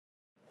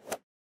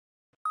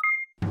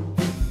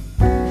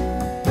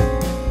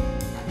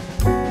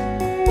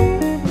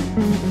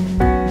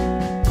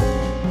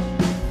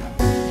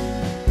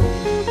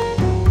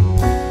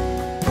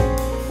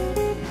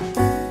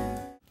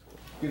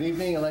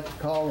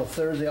the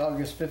Thursday,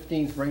 August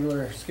 15th,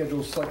 regular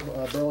scheduled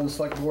Berlin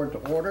Select Board to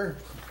order.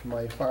 To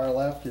my far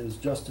left is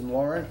Justin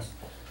Lawrence.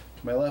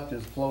 To my left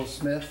is Flo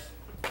Smith.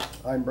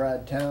 I'm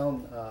Brad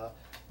Town.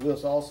 With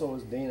us also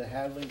is Dana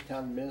Hadley,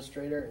 Town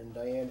Administrator, and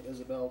Diane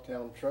Isabel,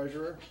 Town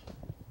Treasurer.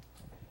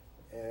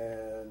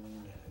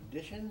 And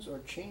additions or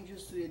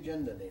changes to the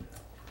agenda, Dana?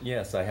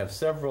 Yes, I have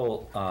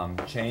several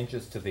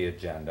changes to the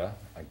agenda.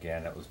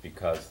 Again, it was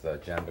because the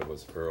agenda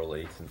was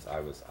early since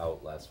I was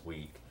out last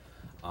week.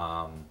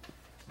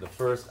 The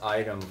first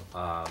item,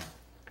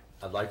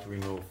 I'd like to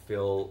remove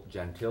Phil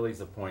Gentili's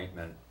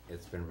appointment.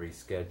 It's been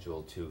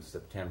rescheduled to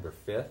September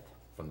 5th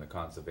from the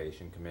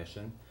Conservation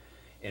Commission.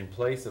 In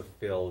place of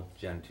Phil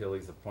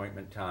Gentili's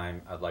appointment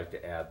time, I'd like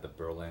to add the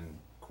Berlin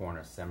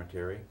Corner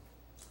Cemetery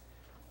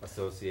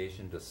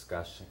Association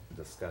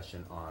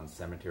discussion on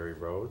cemetery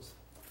roads.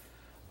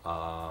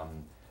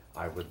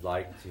 I would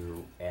like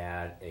to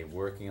add a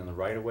working on the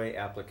right-of-way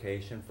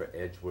application for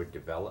Edgewood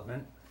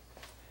development.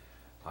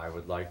 I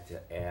would like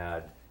to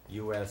add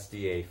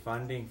USDA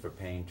funding for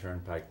Payne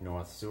Turnpike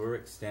North Sewer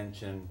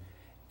Extension,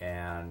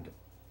 and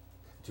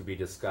to be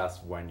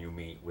discussed when you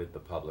meet with the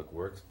Public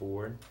Works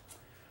Board.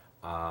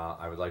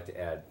 I would like to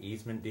add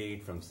easement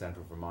deed from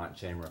Central Vermont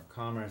Chamber of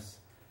Commerce,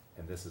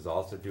 and this is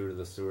also due to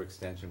the sewer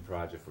extension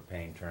project for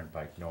Payne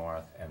Turnpike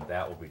North, and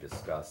that will be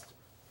discussed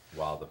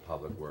while the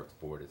Public Works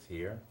Board is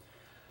here.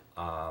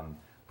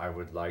 I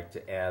would like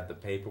to add the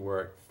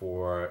paperwork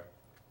for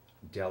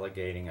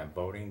delegating a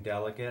voting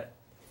delegate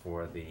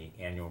for the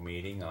annual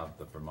meeting of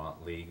the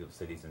Vermont League of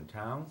Cities and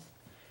Towns.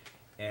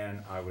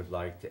 And I would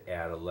like to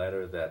add a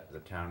letter that the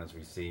town has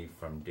received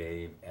from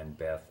Dave and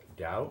Beth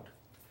Doubt.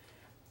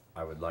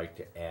 I would like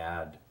to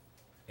add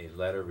a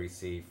letter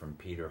received from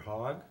Peter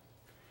Hogg.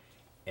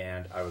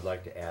 And I would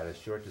like to add a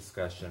short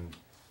discussion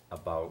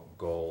about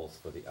goals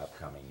for the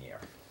upcoming year.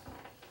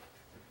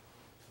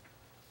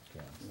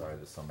 Okay, I'm sorry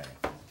there's so many.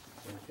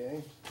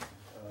 Okay.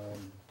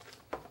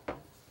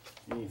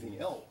 Anything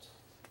else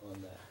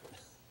on that?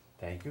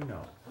 Thank you,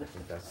 no. I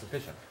think that's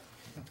sufficient.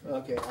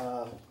 Okay,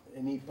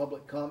 any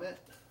public comment?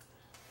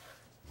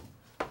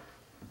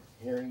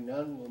 Hearing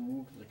none, we'll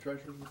move to the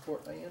Treasurer's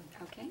report, Diane.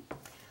 Okay.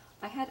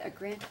 I had a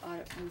grant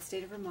audit from the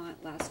state of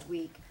Vermont last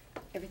week.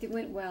 Everything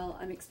went well.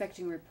 I'm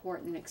expecting a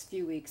report in the next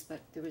few weeks, but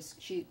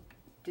she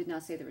did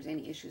not say there was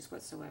any issues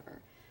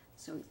whatsoever.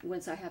 So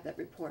once I have that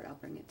report, I'll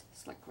bring it to the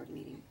select board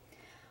meeting.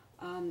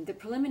 The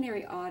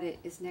preliminary audit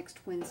is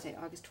next Wednesday,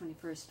 August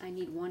 21st. I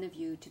need one of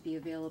you to be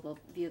available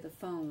via the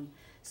phone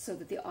so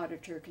that the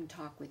auditor can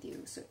talk with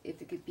you. So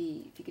if you could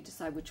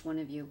decide which one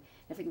of you,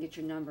 if I can get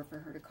your number for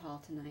her to call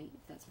tonight,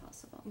 if that's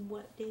possible.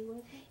 What day was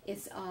it?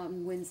 It's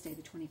Wednesday,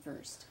 the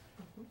 21st.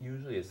 Mm-hmm.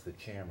 Usually it's the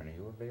chairman. Are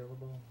you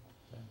available?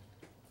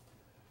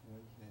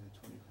 Wednesday the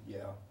 20th.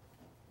 Yeah.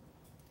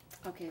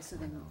 Okay, so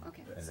then,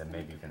 okay. And then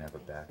maybe you can have a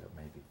backup,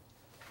 maybe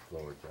Flo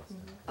or Justin.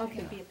 Mm-hmm. Okay.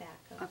 Could be a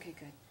backup. Okay,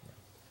 good. Yeah.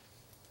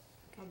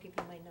 I'll give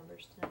you my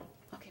numbers tonight.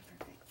 Okay,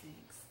 perfect,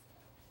 thanks.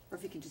 Or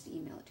if you can just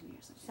email it to me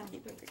or something. Sounds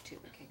that'd be great. perfect too.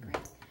 Okay,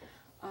 great.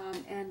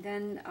 And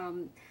then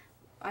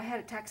I had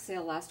a tax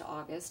sale last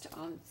August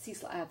on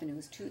Cecil Avenue. It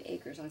was 2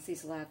 acres on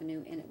Cecil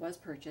Avenue, and it was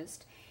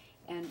purchased,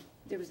 and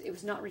it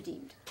was not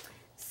redeemed.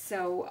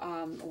 So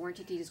a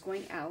warranty deed is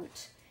going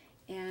out,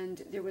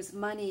 and there was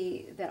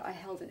money that I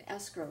held in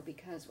escrow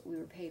because we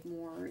were paid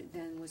more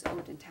than was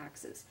owed in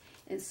taxes.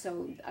 And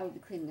so I would be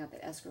cleaning up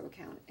that escrow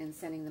account and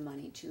sending the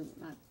money to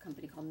a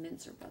company called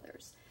Mincer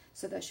Brothers.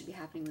 So that should be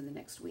happening in the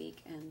next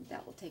week, and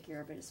that will take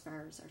care of it as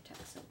far as our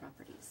tax sale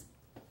properties.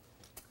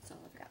 That's all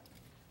I've got.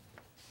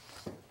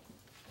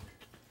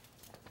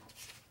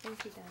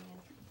 Thank you,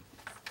 Diane.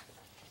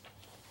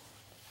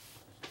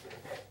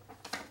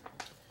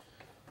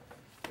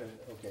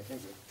 Okay,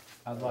 thank you.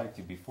 I'd like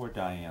to, before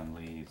Diane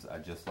leaves,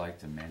 I'd just like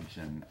to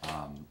mention,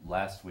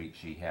 last week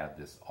she had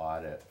this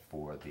audit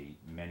for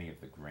many of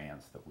the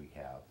grants that we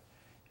have.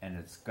 And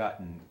it's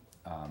gotten,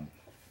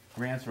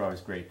 grants are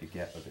always great to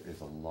get, but there's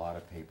a lot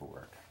of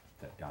paperwork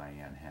that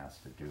Diane has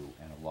to do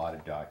and a lot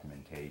of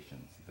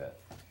documentations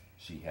that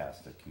she has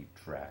to keep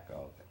track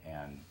of.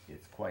 And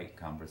it's quite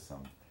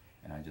cumbersome.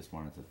 And I just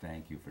wanted to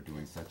thank you for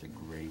doing such a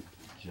great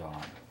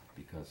job,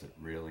 because it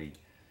really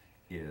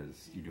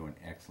is, you do an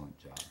excellent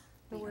job.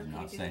 The work you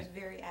do is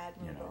very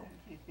admirable.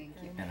 Okay, thank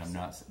you. And I'm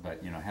not,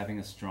 but having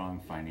a strong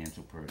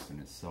financial person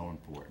is so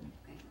important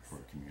Thanks. for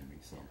a community.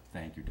 So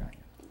thank you,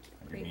 Diane.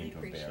 I didn't mean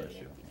to embarrass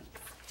you.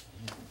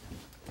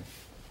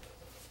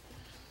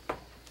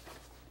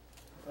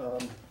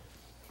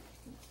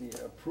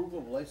 The approval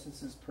of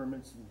licenses,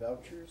 permits, and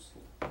vouchers.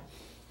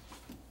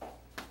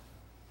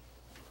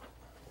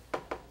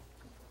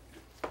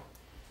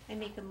 I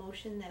make a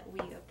motion that we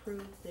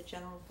approve the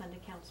general fund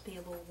accounts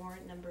payable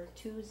warrant number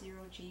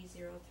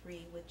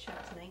 20G03 with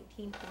checks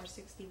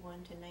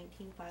 19,461 to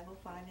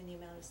 19,505 in the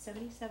amount of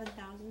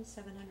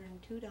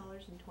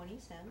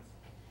 $77,702.20.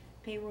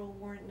 Payroll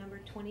warrant number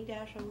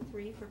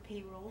 20-03 for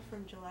payroll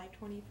from July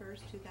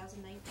 21st,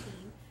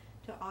 2019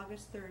 to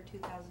August 3rd,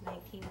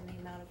 2019 in the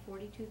amount of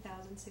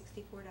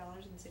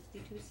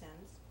 $42,064.62.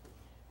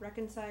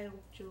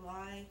 Reconciled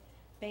July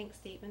bank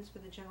statements for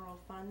the general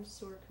fund,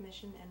 sewer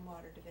commission, and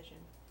water division,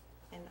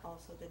 and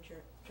also the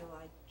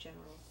July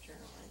general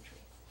journal entry.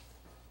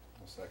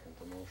 I'll second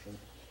the motion.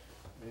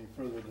 Any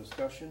further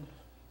discussion?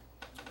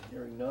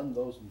 Hearing none,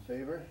 those in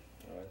favor?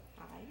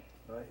 Aye.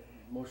 Aye. Aye,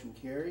 motion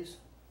carries.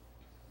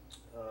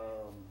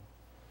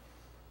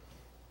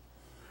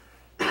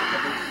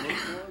 Public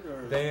Selectboard,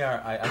 or- They are,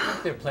 I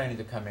think they're planning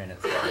to come in at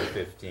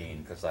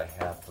 7:15, because I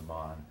have them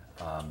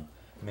on.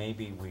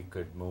 Maybe we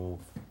could move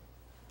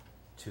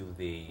to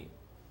the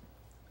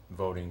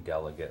voting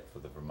delegate for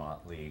the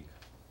Vermont League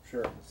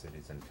Sure. of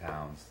Cities and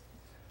Towns.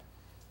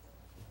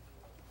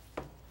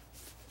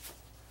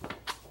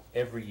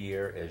 Every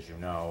year, as you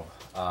know,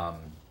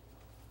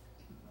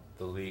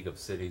 the League of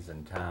Cities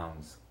and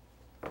Towns,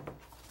 as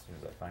soon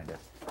as I find it,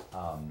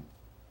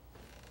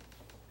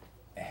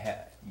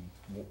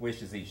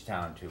 wishes each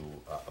town to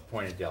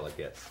appoint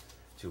delegates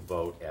to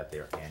vote at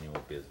their annual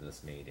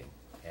business meeting.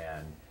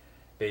 And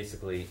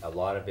basically, a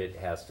lot of it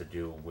has to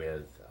do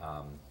with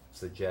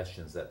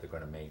suggestions that they're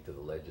going to make to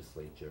the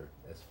legislature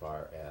as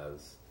far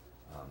as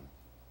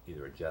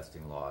either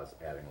adjusting laws,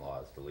 adding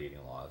laws,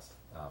 deleting laws,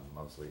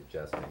 mostly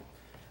adjusting.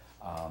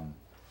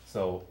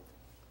 So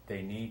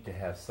they need to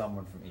have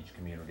someone from each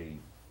community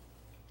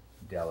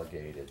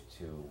delegated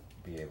to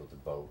be able to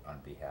vote on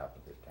behalf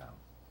of their town.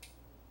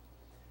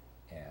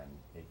 And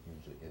it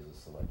usually is a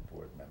select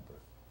board member.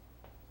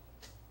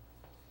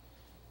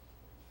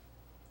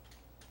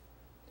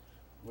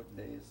 What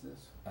day is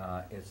this?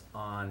 It's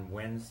on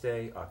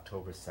Wednesday,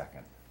 October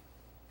 2nd.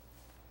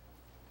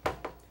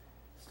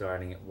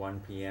 Starting at 1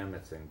 p.m.,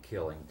 it's in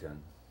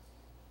Killington,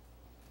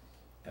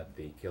 at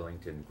the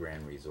Killington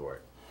Grand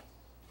Resort.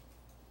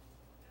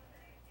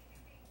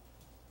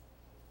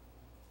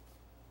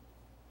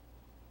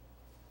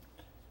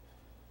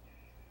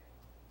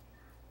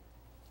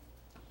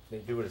 They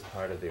do it as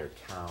part of their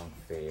town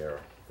fair.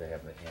 They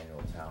have the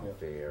annual town Yeah.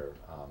 fair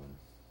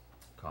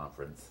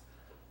conference.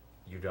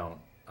 You don't,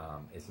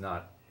 it's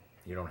not,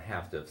 you don't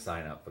have to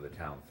sign up for the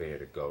town fair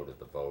to go to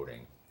the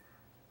voting,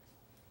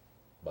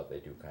 but they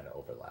do kind of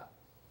overlap.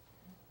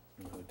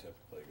 Who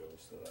typically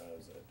goes to that?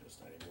 Is that just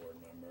any board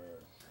member?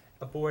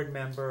 A board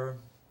member,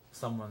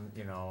 someone,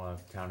 you know,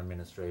 a town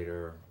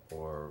administrator,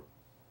 or,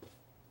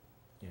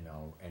 you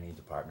know, any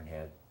department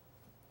head.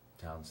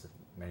 Towns,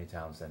 many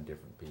towns send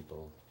different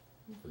people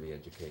for the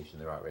education.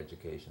 There are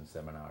education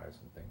seminars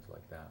and things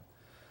like that.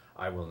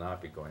 I will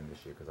not be going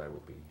this year because I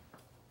will be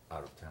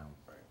out of town.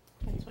 Right.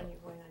 That's when you're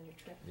going on your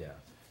trip. Yeah,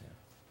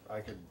 yeah. I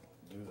could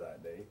do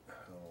that date. I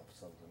don't know if it's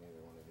something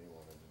either one of you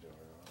wanted to do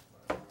or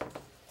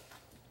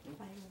not.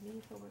 Fine with me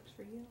if it works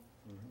for you.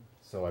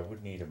 So I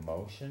would need a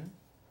motion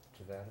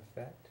to that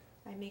effect.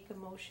 I make a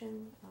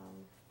motion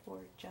for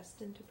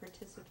Justin to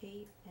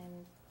participate,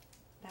 and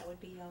that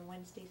would be on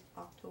Wednesday,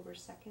 October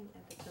 2nd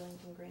at the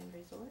Killington Grand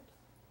Resort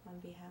on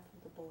behalf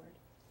of the board.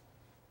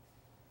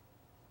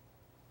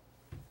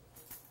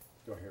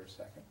 Do I hear a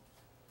second?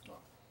 Oh,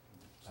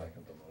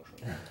 second the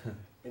motion.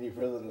 Any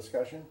further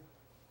discussion?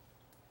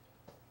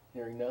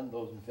 Hearing none,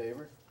 those in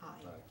favor?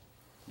 Aye.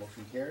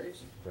 Motion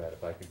carries. Brad,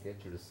 if I could get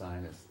you to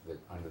sign as the,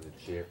 under the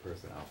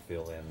chairperson, I'll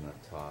fill in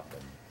the top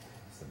and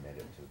submit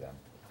it to them.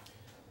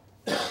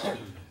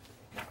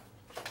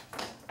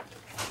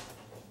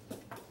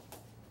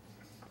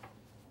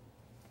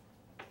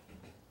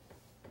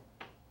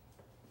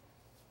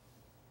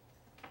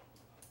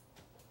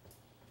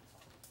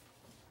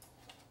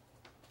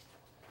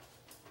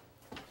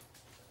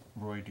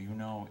 Roy, do you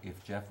know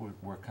if Jeff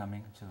were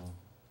coming to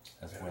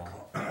as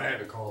well? I had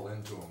to call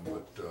into him,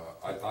 but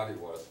I thought he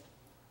was,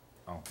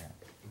 Okay.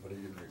 but he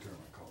didn't return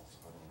my call, so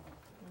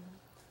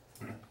I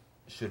don't know.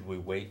 Should we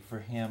wait for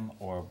him,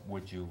 or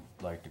would you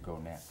like to go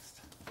next?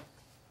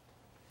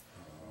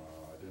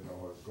 I didn't know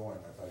where I was going.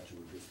 I thought you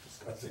were just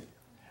discussing.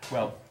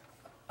 Well,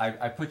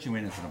 I put you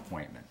in as an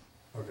appointment.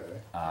 Okay.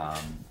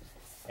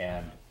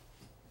 And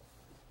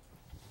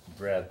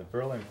Brad, the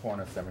Berlin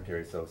Corner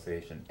Cemetery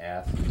Association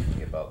asked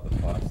me about the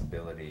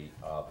possibility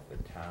of the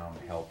town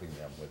helping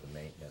them with the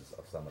maintenance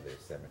of some of their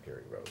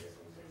cemetery roads.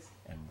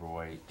 And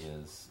Roy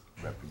is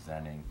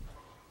representing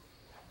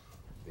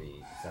the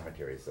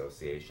Cemetery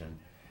Association.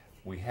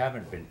 We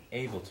haven't been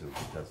able to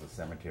because the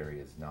cemetery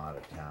is not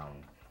a town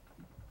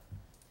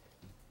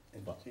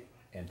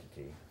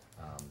entity.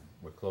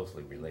 We're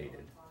closely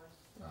related.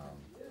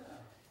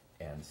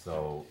 And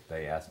so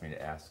they asked me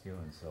to ask you,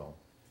 and so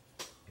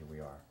here we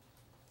are.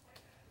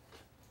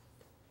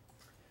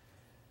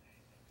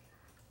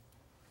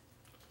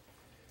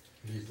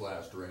 These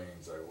last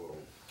rains, I will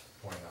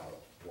point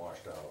out,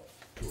 washed out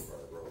 2 of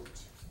our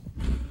roads,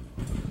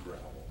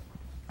 gravel,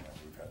 and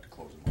we've had to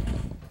close them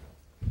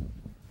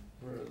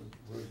all.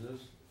 Where's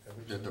this?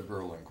 At the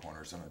Berlin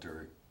Corner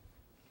Cemetery.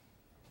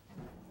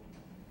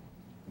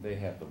 They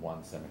have the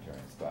one cemetery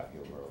in Scott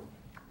Hill Road.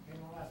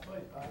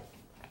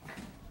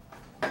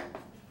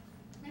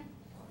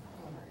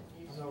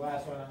 I'm the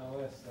last one on the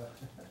list, so.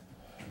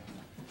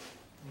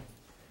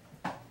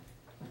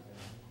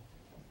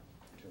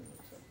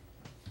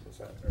 What's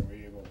that? Are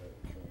we able to,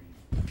 can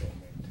we still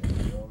maintain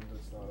the road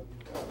that's not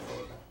a town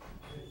road?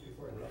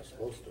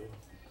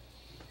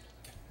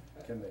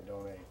 Can they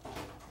donate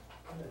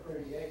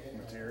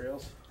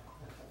materials?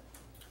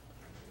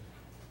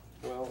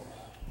 Well,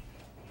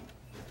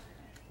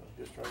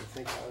 I'm just trying to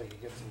think how they can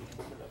get some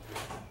equipment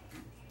up here.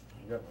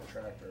 You got my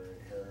tractor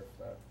right here,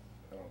 but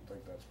I don't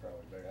think that's probably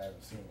big. I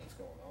haven't seen what's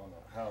going on.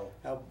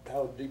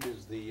 How deep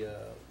is the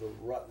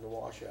rut and the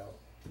washout?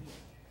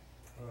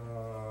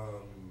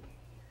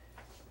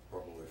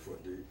 Probably a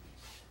foot deep.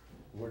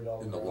 Where did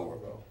all In the gravel lower.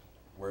 go?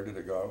 Where did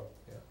it go?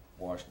 Yeah.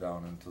 Washed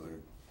down into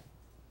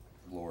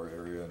the lower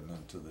area and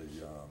into the,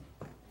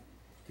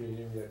 Can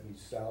any of that be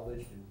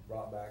salvaged and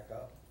brought back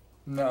up?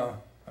 no,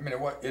 I mean,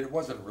 it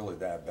wasn't really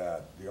that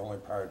bad. The only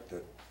part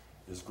that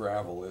is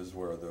gravel is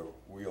where the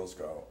wheels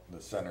go.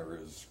 The center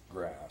is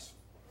grass.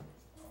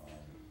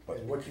 But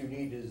And what you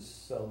need is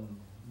some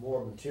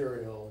more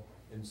material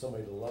and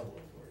somebody to level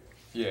it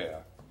for you. yeah.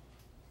 How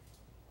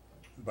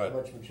But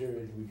much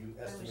material would you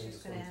I was estimate it's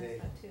just gonna gonna ask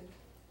take? that too.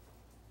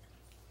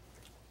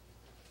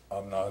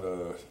 I'm not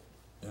a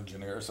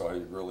engineer, so I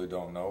really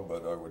don't know,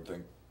 but I would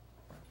think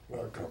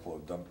Well, a couple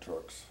of dump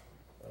trucks.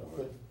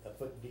 A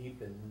foot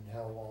deep and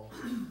how long?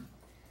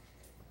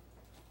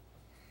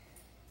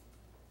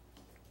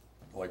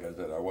 Like I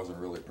said, I wasn't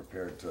really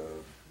prepared to,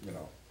 you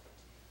know,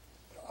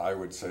 I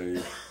would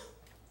say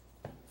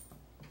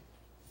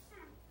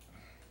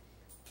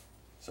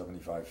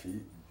 75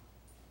 feet.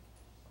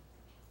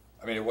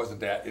 I mean,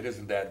 it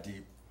isn't that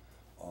deep,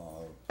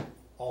 All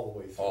the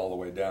way through? all the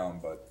way down,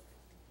 but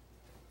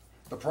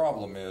the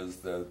problem is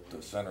that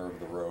the center of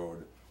the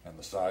road and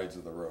the sides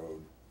of the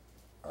road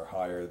are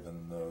higher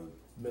than the,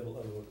 Middle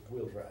of the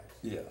wheel tracks?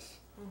 yes,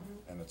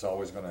 and it's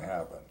always gonna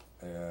happen.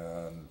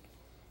 And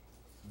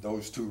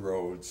those two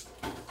roads,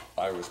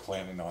 I was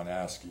planning on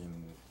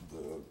asking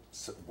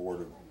the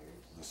board of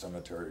the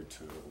cemetery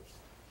to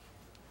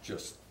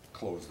just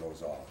close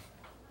those off.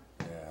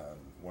 And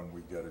when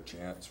we get a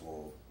chance,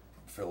 we'll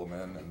fill them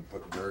in and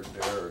put dirt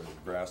there and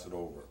grass it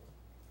over.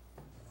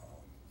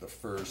 The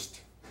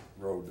first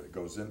road that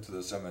goes into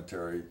the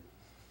cemetery,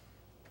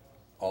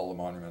 all the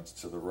monuments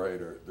to the right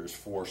there's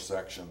 4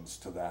 sections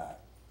to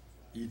that.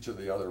 Each of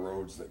the other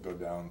roads that go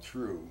down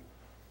through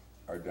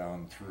are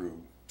down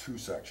through 2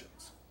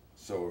 sections.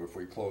 So if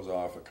we close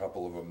off a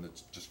couple of them,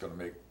 it's just gonna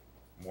make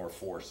more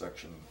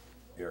 4-section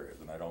areas,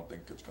 and I don't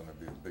think it's gonna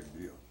be a big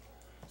deal.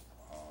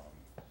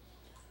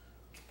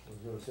 I was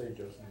gonna say,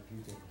 Justin, if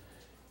you can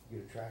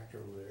get a tractor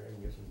over there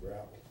and get some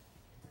gravel.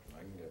 I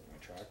can get my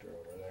tractor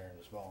over there and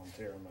just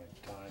volunteer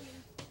my time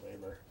and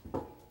labor. I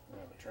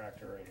have a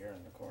tractor right here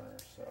in the corner,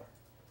 so.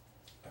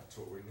 That's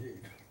what we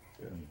need.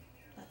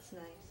 That's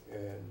nice.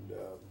 And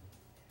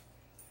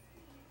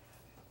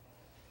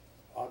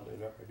oddly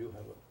enough, I do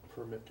have a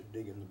permit to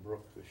dig in the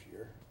brook this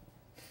year,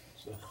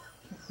 so.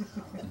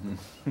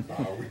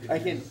 We I can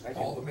can- use I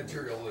can- all the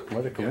material that we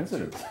What a can get to,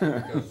 coincidence.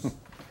 because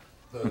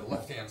the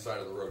left-hand side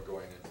of the road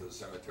going into the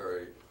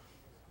cemetery,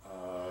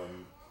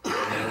 an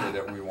area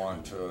that we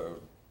want to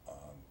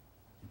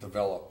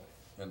develop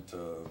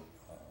into,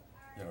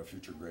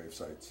 future grave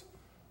sites,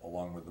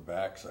 along with the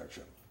back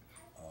section.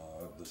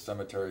 The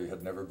cemetery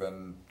had never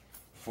been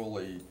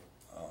fully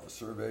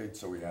surveyed,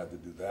 so we had to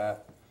do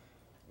that.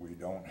 We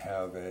don't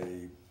have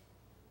a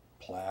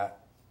plat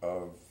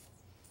of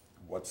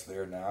what's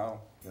there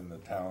now in the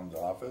town's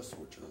office,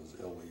 which is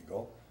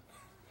illegal,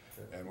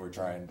 and we're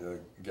trying to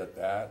get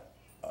that.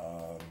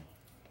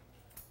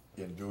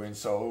 In doing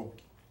so,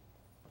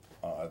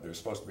 there's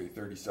supposed to be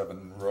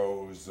 37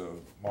 rows of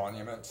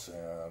monuments,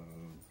 and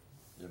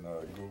in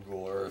a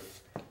Google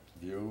Earth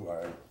view,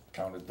 I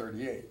counted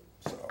 38,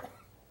 so.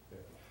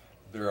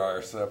 There are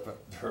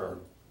a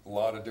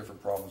lot of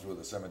different problems with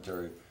the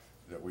cemetery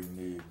that we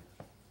need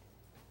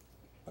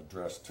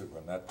addressed too,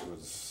 and that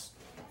was,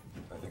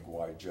 I think,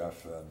 why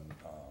Jeff and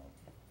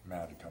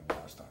Matt had come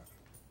last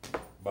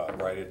time.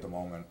 But right at the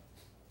moment,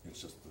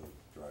 it's just the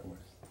driveway.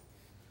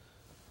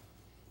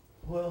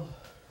 Well,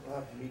 we'll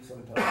have to meet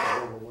sometime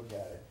to overlook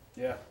at it.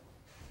 Yeah,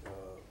 Uh,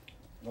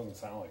 doesn't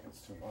sound like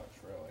it's too much,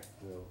 really.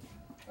 you know,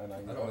 And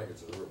I don't think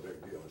it's a real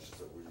big deal, it's just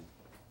that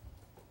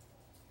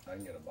I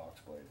can get a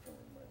box blade from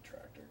my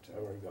tractor too. I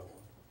already got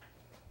one,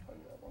 I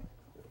got one.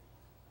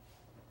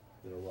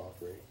 in a rock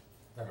rake.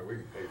 I mean, we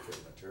can pay for the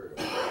material,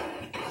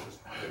 it's just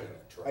getting a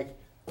truck.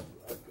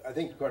 I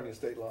think according to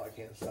state law, I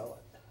can't sell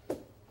it.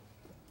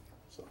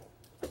 So,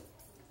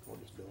 we'll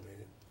just donate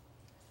it.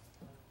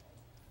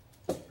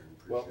 We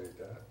Well- appreciate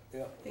that.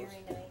 Yeah. Very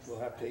nice. We'll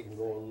have to take and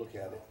go and look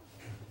at it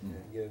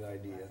and get an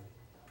idea.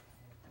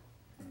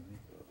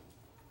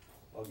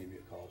 I'll give you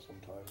a call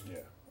sometime. Yeah,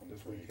 I'm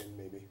This free. weekend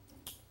maybe.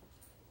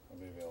 I'll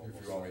be available.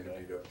 If you want me to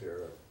Sunday. meet up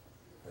there at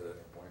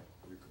any point,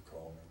 you could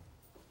call me.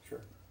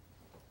 Sure.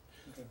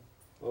 Okay.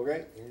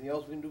 Okay, anything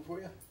else we can do for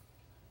you?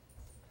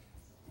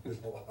 There's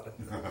a lot of.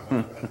 Kind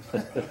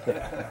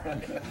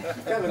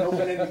of an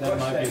open-ended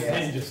question, I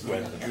guess. just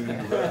went.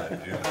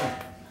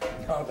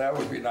 No, that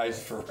would be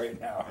nice for right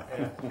now.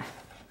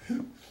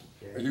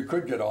 Okay. You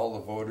could get all the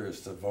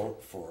voters to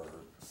vote for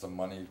some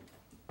money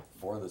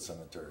for the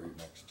cemetery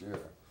next year,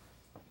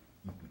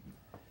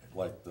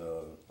 like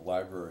the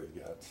library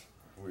gets.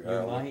 We You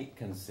are, might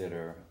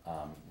consider,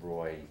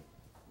 Roy,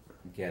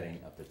 getting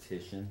a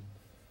petition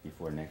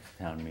before next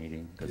town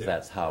meeting, because Yeah.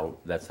 that's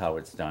how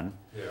it's done.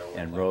 Yeah, well,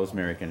 And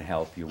Rosemary can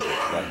help you with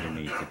what you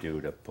need to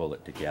do to pull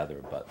it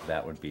together, but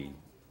that would be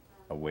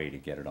a way to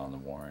get it on the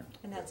warrant,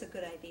 And that's a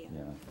good idea.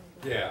 yeah.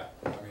 yeah,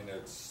 I mean,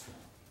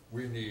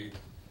 we need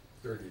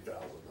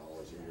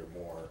 $30,000 a year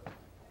more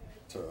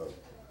to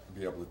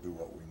be able to do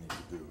what we need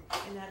to do.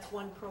 And that's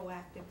one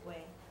proactive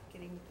way,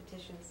 getting the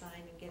petition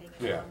signed and getting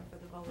it Yeah. on for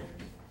the voters.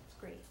 It's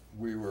great.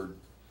 We were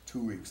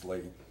 2 weeks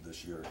late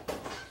this year.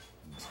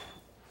 Yeah,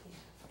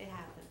 it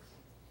happens.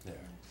 Yeah.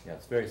 Yeah,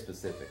 it's very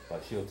specific,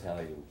 but she'll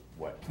tell you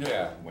what,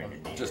 Yeah, when you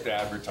need it. just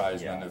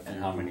advertisement Yeah, if and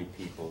you. how many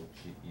people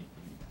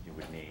you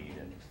would need,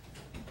 and,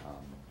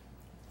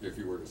 If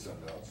you were to send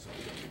out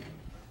something,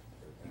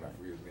 and if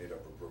we had made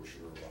up a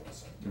brochure about the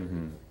cemetery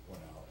Mhm. that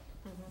went out,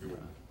 it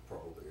would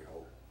probably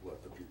help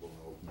let the people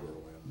know in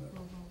Berlin that, you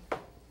know,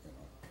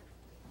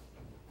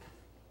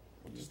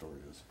 what the story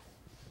is.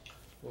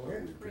 Well, But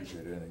here. we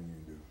appreciate anything you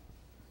can do.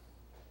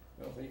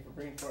 Well, thank you for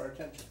bringing it to our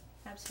attention.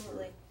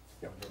 Absolutely.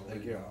 Yep.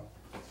 Thank you.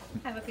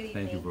 Have a good evening.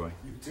 thank you, Roy.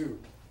 You too.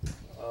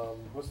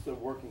 What's the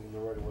working in the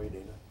right of way,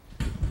 Dana?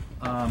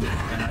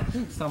 And I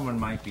think someone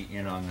might be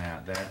in on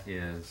that. That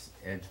is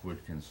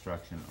Edgewood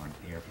Construction on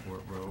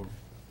Airport Road.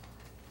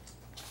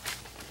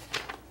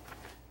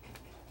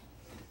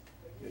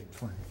 Did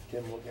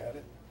Tim look at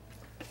it?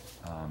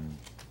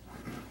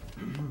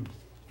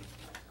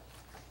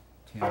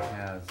 Tim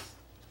has,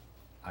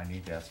 I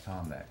need to ask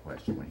Tom that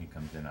question. When he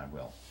comes in, I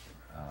will.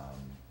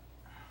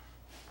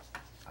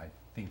 I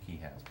think he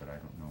has, but I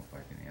don't know if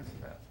I can answer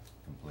that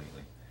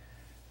completely.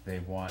 They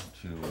want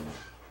to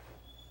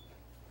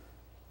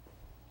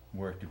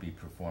work to be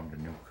performed,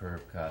 a new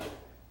curb cut.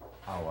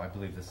 Oh, I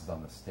believe this is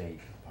on the state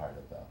part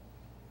of the,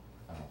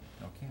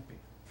 no, it can't be.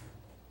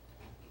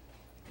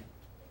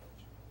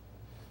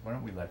 Why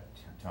don't we let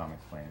Tom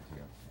explain it to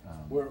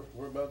you?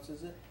 Whereabouts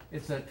is it?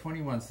 It's at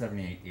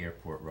 2178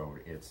 Airport Road.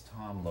 It's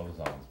Tom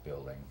Lozon's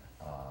building,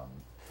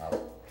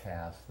 out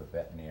past the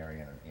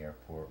veterinarian and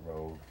Airport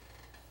Road.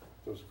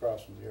 So it's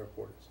across from the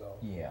airport itself.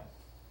 Yeah,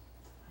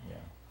 yeah,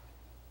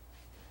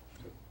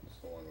 It's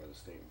the one where the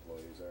state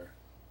employees are,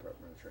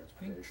 Department of I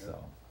think Transportation.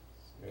 so.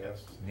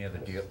 Yeah. Near the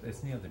deal,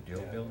 it's near the Deal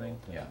Yeah. Building,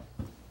 yeah.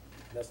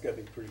 That's gotta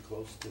be pretty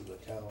close to the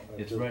town.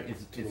 It's to- right,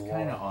 it's to the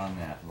kinda lawn. on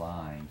that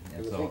line,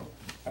 and 'Cause I so. think-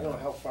 I don't know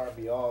how far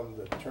beyond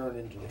the turn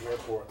into the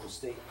airport the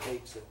state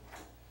takes it,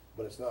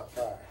 but it's not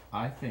far.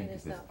 I think It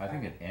is this, not I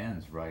think far. it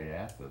ends right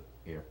at the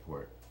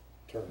airport,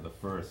 Turn. the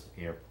first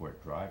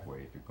airport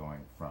driveway if you're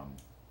going from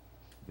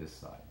this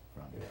side,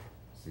 from Yeah.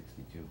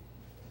 62,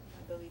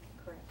 I believe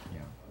you're correct.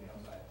 yeah.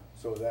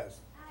 So that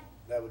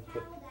would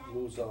put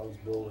Luzon's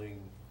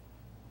building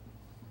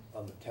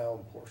on the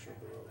town portion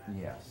of the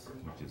road. Yes,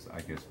 which is,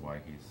 I guess, why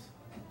he's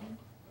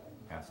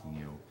asking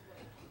you.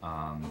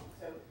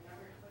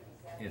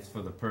 It's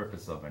for the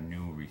purpose of a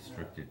new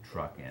restricted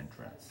truck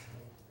entrance.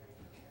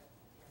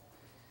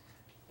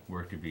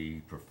 Work to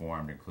be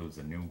performed includes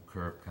a new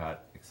curb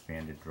cut,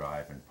 expanded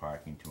drive, and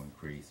parking to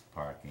increase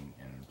parking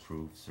and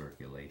improve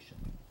circulation.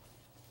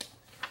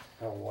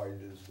 How wide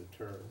is the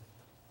turn?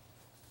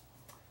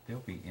 They'll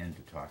be in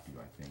to talk to you,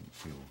 I think,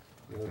 too.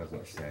 The It other doesn't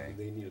question, say.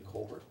 do they need a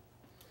culvert?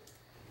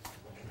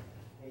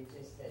 They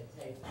just said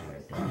take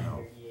I don't know.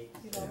 38.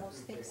 You'd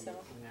almost think so.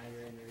 Now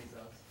you're in the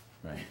results.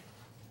 Right.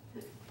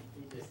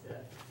 You just,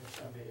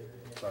 somebody over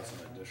there. So that's an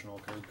additional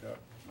curb cut,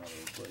 not a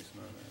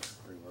replacement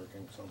or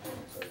reworking something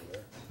inside of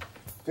there.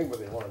 I think what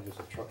they want is just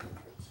a truck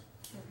entrance,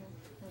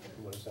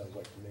 from what it sounds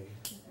like to me.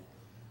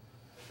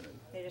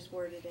 They just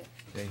worded it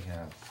They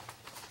have,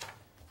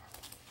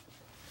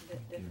 a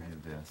bit give you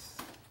different. this.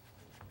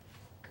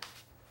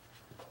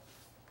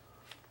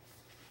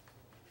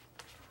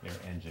 Their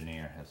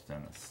engineer has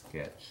done a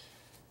sketch.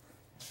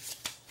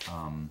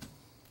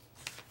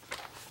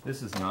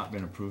 This has not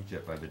been approved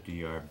yet by the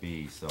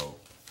DRB, so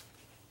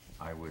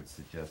I would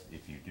suggest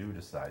if you do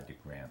decide to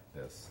grant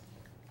this,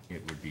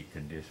 it would be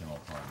conditional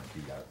upon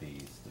the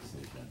DRB's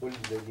decision. When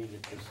do they need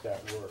it to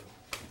start work?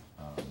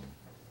 Yeah.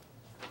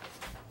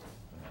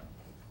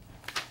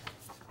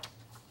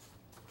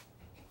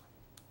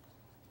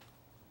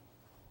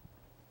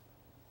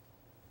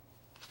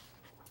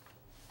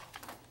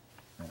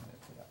 And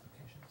that's the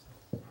application,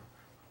 so.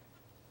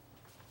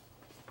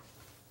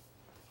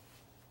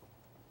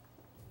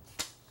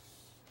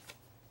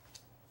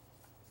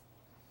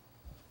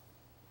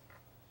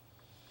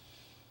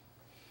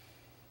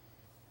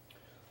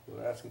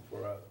 We're asking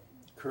for a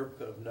curb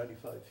cut of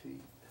 95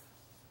 feet.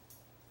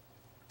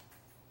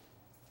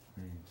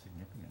 Pretty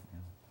significant, yeah.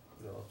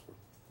 You know,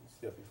 it's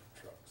gotta be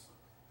for trucks.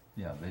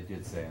 Yeah, they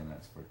did say, and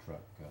that's for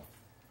truck,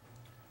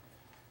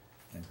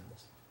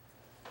 entrance.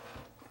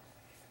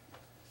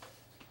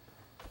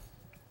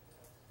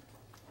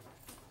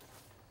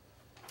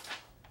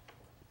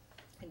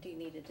 And do you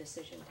need a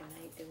decision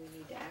tonight? Do we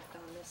need to act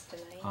on this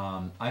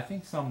tonight? I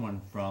think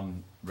someone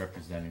from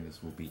representing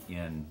this will be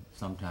in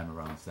sometime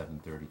around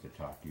 7:30 to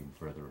talk to you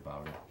further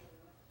about it.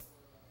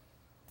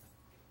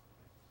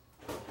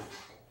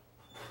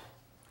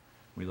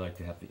 We like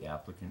to have the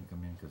applicant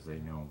come in because they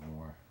know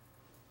more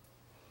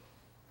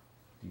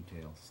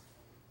details.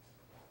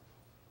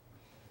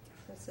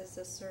 This is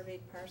a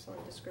surveyed parcel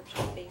and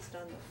description based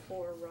on the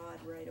 4-rod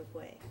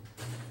right-of-way.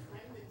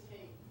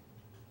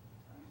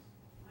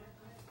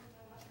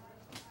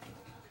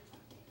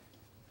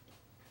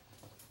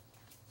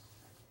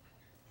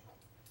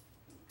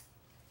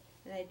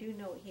 And I do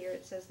note here,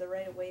 it says the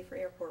right-of-way for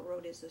Airport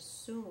Road is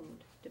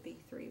assumed to be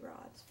 3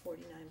 rods,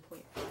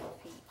 49.5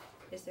 feet.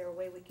 Is there a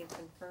way we can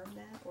confirm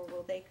that, or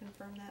will they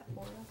confirm that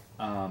for us?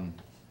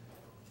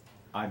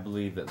 I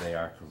believe that they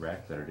are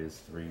correct, that it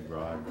is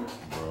 3-rod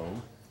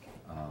road.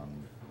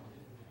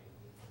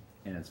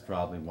 And it's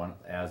probably one,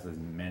 as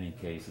in many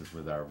cases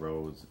with our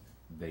roads,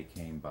 they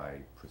came by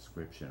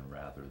prescription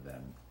rather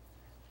than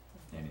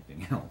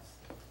anything else.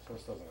 So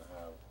this doesn't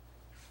have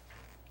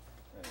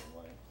any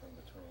length in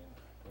between.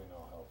 Do we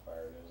know how far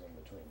it is in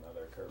between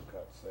other curb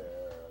cuts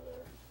there, or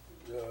other,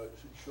 It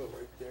should show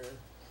right there.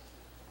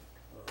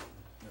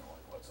 you know,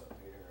 like what's up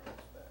here,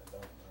 what's that,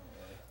 don't know,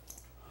 really.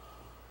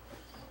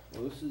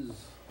 Well, this is,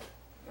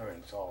 I mean,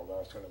 it's all,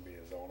 that's gonna be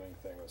a zoning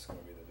thing, that's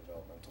gonna be the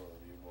developmental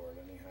review board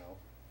anyhow.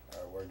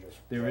 We're just.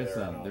 There is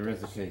whether or not there is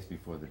a this- case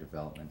before the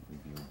Development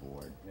Review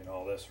Board. I mean,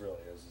 all this really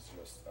is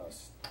just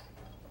us,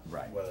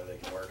 Right. whether they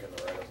can work in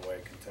the right of way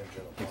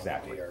contingent upon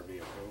Exactly. the DRB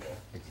approval.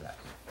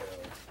 Exactly.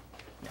 Fairly,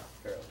 Yeah.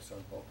 fairly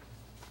simple.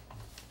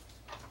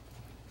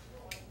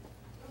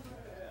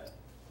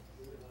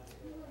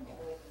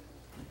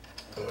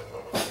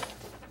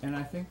 And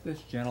I think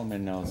this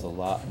gentleman knows a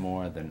lot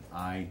more than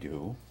I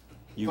do.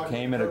 You Talking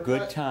came at a about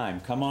good that?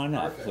 time. Come on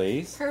up, Perfect.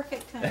 please.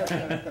 Perfect time.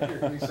 Here,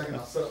 give me a second,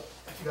 I'll set up,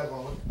 if you guys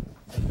wanna look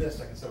at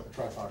this, I can set up a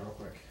tripod real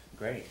quick.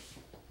 Great.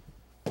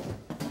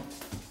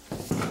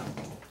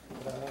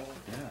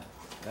 Yeah,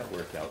 that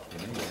worked out for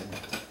me, didn't it?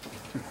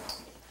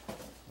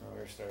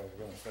 We're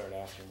gonna start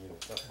asking you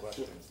the tough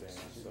questions, Dan,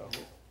 so.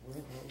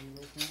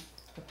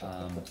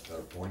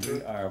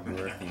 We are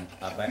working,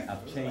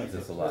 I've changed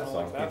this a lot, so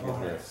I'll give you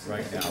this.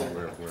 Right now,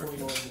 we're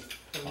working on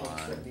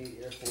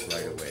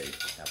right-of-way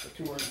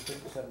application.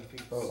 257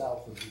 feet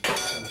south of the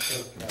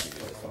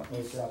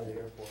curb side of the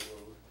airport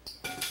road.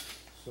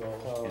 So,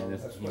 And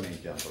this, that's he what may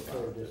jump the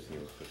around curve this is. here.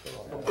 Put those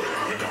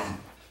in.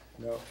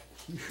 no.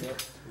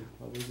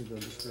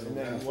 And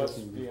then what's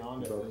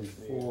beyond it is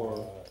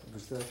Well,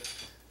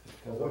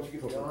 once you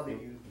get beyond it,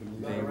 you.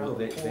 They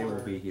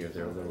will be here,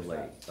 they're a little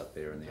late, but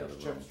they're in the other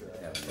room.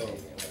 having a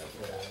meeting.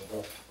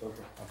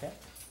 Okay. I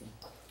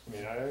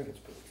mean, I think it's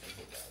pretty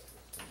simple, guys.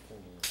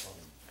 Contingent upon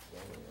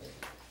zoning, right?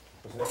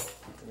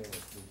 I mean,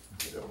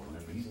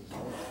 it's the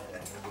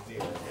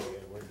DRB,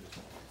 we're just.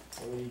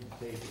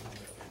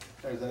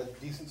 Is that a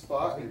decent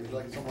spot, or would you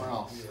like it somewhere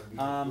else?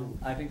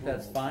 I think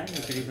that's fine,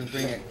 you could even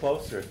bring it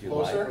closer if you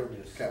like. Closer?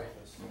 Okay.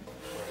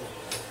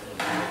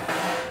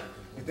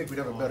 You think we'd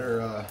have a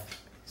better,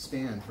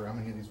 stand for how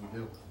many of these we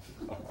do?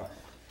 Well,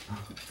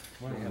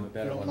 you have a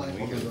better You don't one than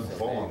we mind do, holding so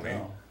Fall there on you me.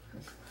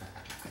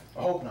 go. I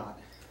hope not.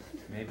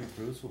 Maybe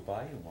Bruce will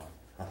buy you one.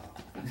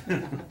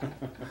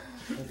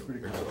 That's pretty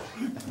cool.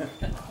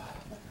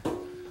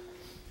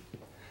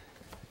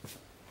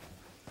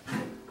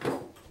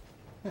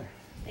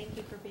 Thank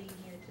you for being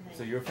here tonight.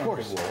 So you're Of from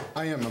course. DeWolf.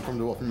 I am, I'm from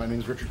DeWolf, and my name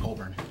is Richard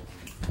Colburn.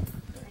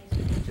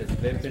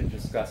 They've been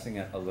discussing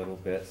it a little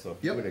bit, so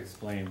if you Yep. would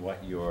explain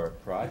what your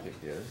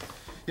project is.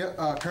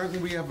 Yeah, currently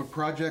we have a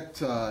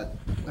project,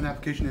 an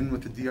application in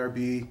with the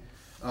DRB,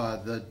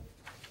 the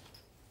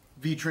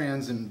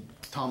V-Trans and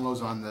Tom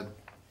Lozon, the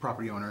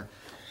property owner.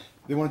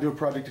 They want to do a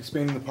project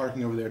expanding the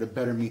parking over there to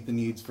better meet the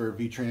needs for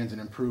V-Trans and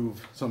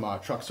improve some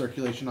truck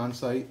circulation on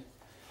site.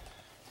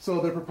 So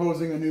they're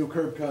proposing a new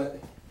curb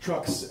cut,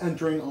 trucks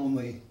entering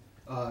only,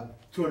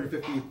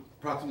 250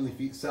 approximately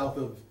feet south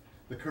of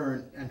the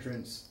current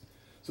entrance,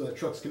 so that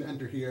trucks can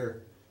enter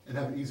here and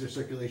have an easier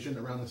circulation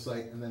around the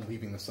site and then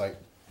leaving the site.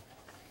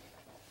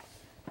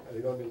 Are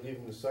they gonna be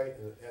leaving the site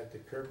at the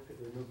curb,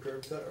 the new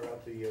curb cut, or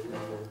out the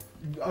original?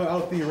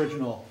 Out the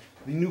original.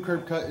 The new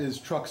curb cut is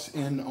trucks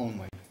in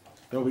only.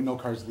 There will be no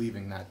cars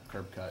leaving that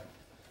curb cut.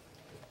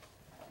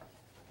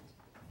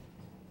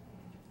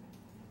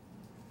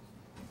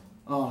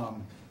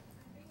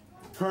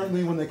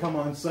 Currently, when they come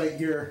on site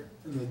here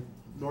in the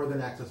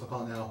northern access, I'll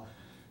call it now,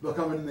 they'll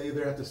come in and they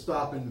either have to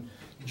stop and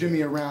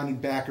jimmy around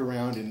and back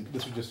around, and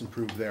this would just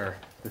improve their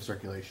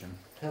circulation.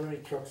 How many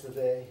trucks a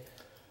day?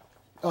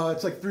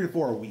 It's like 3 to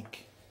 4 a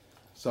week,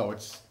 so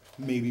it's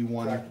maybe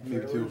one, Tractor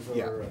maybe two. trailers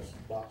Yeah, or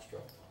box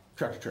truck?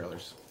 tractor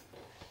trailers.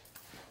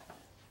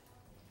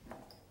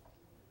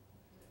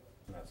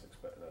 And that's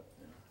that,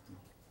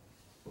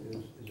 yeah.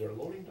 Is there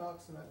loading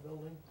docks in that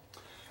building?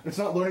 It's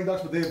not loading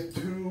docks, but they have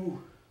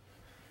two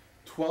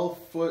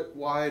 12-foot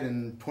wide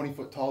and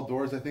 20-foot tall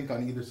doors, I think,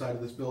 on either side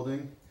of this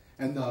building.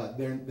 And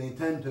they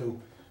intend to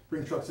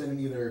bring trucks in, and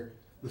either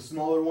the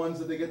smaller ones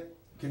that they get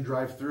can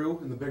drive through,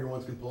 and the bigger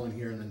ones can pull in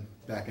here and then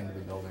back into the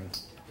building.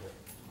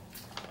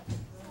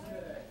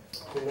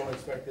 So you don't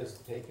expect this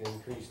to take an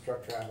increased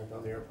truck traffic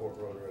on the airport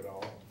road at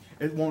all?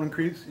 It won't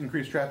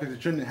increase traffic.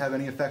 It shouldn't have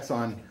any effects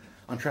on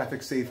on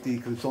traffic safety,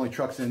 because it's only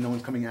trucks in, no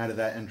one's coming out of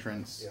that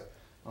entrance.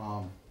 Yeah.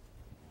 Um,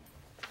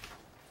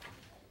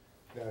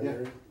 Now, Yeah.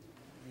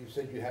 you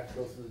said you have to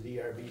go through the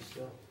DRB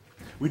still?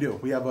 We do.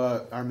 We have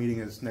our meeting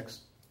is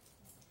next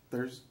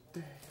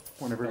Thursday,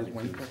 whenever it is.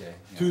 Probably Wednesday?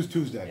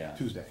 Tuesday, yeah. Tuesday. Yeah.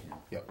 Tuesday.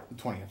 Yep. The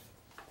 20th.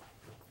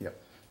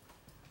 Yep.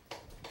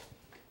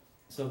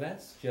 So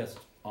that's just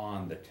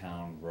on the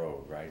town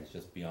road, right? It's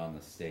just beyond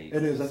the state.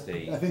 It is. the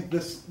state. I think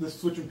this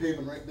switch in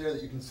pavement right there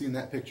that you can see in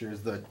that picture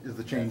is the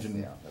change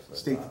in Yeah, that's what I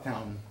state to thought.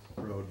 town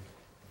road.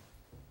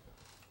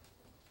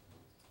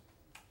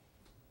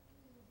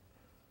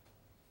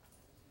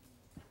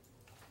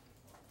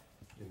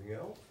 Anything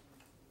else?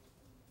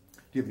 Do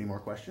you have any more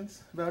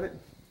questions about it?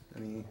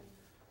 Any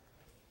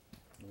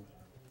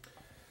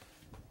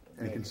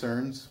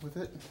concerns with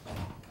it?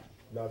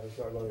 No, it's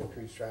not going to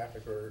increase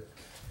traffic or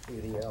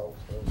anything else.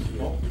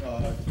 Well,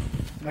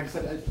 like I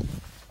said,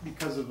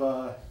 because of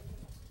I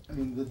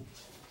mean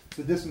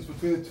the distance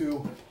between the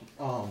two,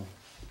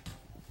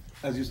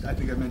 as I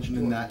think I mentioned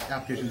in that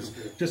application, is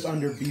just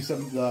under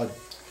B7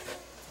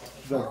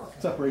 the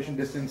separation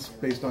distance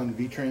based on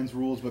V-Trans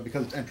rules, but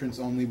because it's entrance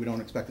only, we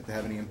don't expect it to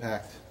have any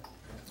impact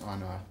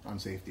on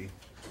safety.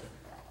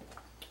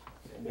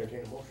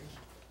 Entertain a motion?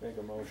 Make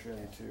a motion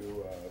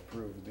to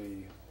approve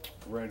the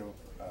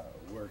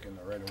work in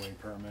the right-of-way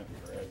permit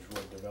for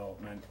Edgewood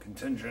Development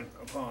contingent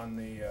upon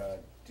the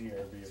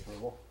DRB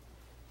approval.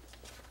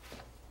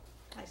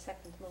 I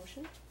second the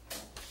motion.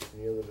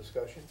 Any other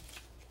discussion?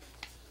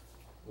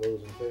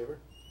 Those in favor?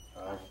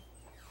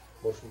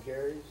 Motion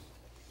carries.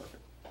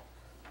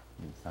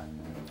 You can sign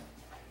that.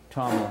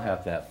 Tom will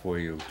have that for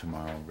you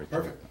tomorrow, Richard.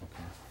 Perfect.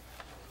 Okay.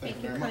 Thank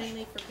you very much.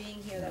 kindly for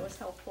being here. That was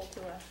helpful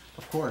to us.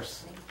 Of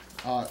course.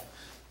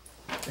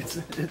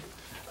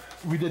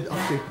 We did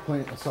update the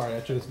plan. Sorry,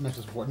 I should have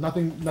mentioned this before.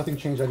 Nothing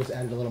changed. I just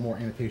added a little more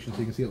annotation so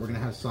you can see that we're going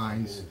to have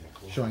signs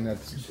showing that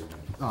it's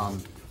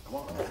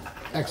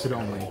exit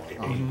only.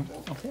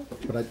 Okay.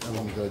 But I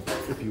wanted to,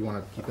 if you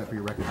want to keep that for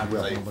your record, I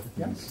will. Look at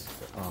things.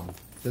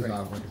 There's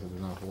not, like I said,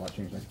 there's not a whole lot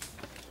changing.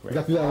 We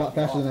got through that a lot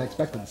faster than I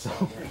expected, so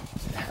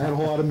I had a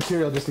whole lot of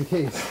material just in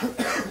case.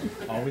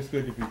 Always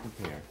good to be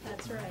prepared.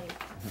 That's right.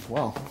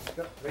 Well,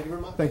 Thank you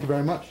very much. thank you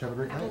very much. Have a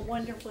great Have a night.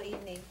 wonderful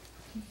evening.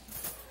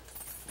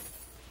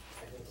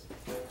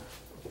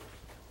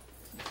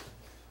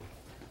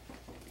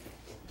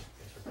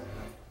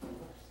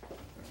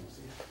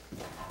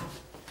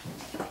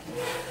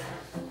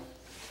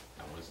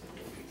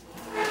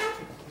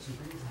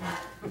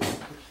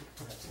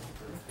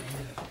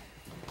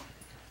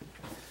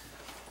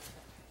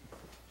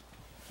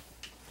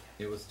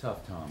 It was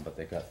tough, Tom, but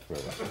they got through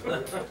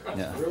it.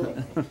 Yeah.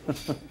 In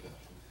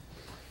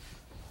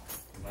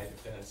my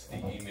defense, the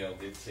email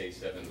did say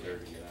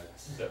 7:30, not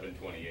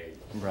 7:28.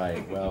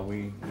 Right, well,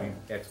 we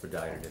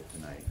expedited it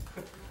tonight.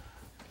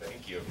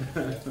 Thank you.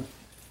 Good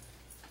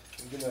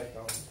night,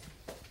 Tom.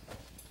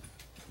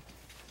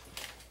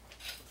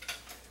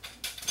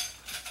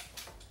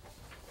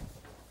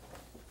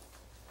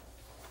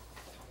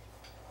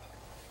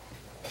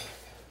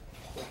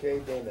 Okay,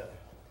 Dana,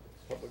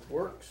 Public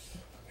Works,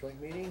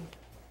 joint meeting?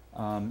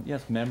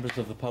 Yes, members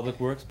of the Public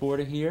Works Board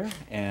are here,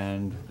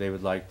 and they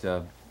would like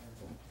to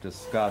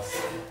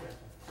discuss,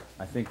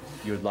 I think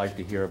you would like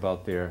to hear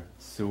about their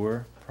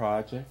sewer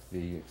project,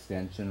 the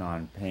extension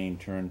on Payne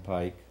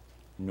Turnpike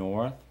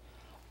North.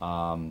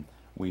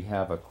 We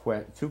have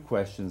two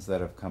questions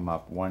that have come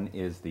up. One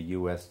is the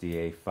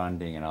USDA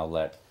funding, and I'll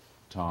let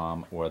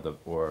Tom or the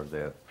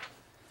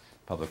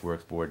Public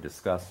Works Board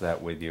discuss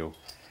that with you.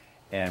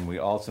 And we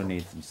also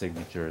need some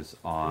signatures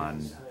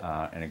on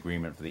an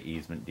agreement for the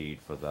easement deed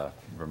for the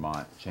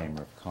Vermont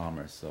Chamber of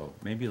Commerce. So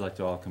maybe you'd like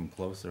to all come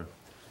closer.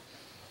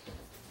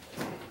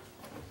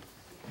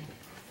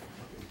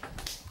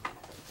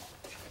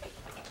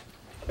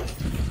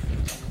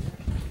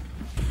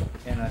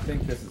 And I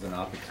think this is an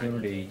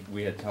opportunity.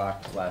 We had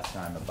talked last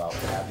time about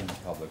having the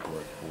Public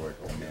Works Board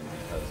come in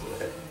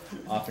because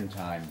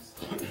oftentimes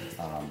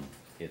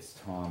it's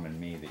Tom and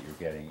me that you're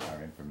getting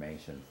our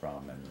information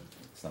from, and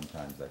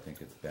sometimes I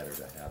think it's better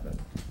to have it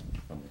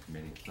from the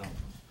committee. So,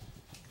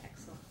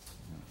 Excellent.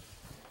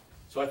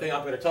 So I think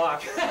I'm going to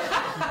talk.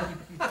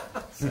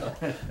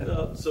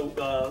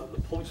 The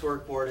Public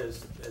Works Board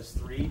has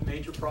three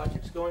major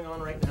projects going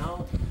on right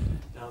now.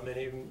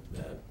 Many of them,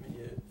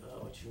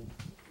 which you've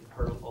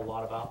heard a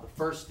lot about. The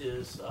first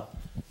is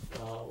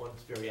one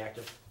that's very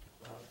active,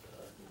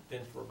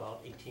 been for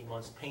about 18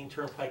 months, Payne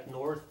Turnpike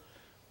North,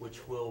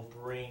 which will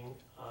bring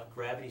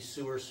gravity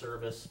sewer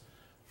service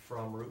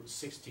from Route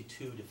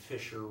 62 to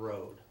Fisher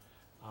Road.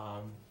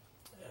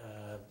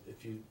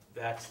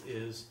 That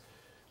is,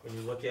 when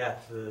you look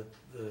at the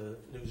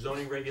new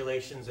zoning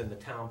regulations and the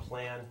town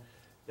plan,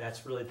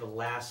 that's really the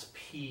last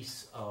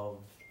piece of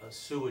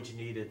sewage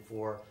needed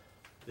for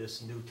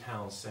this new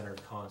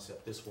town-centered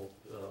concept. This will,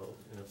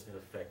 in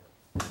effect,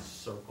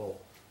 circle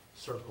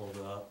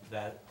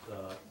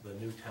the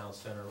new town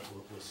center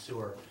with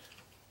sewer.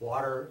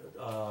 Water,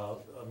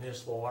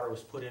 municipal water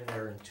was put in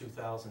there in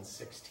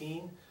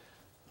 2016.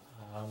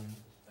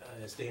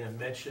 As Dana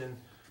mentioned,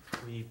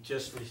 We've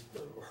just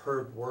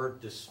heard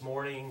word this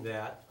morning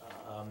that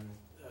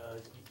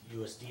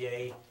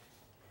USDA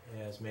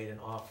has made an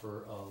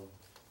offer of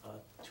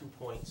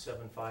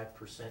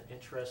 2.75%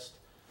 interest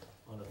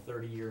on a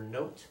 30-year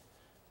note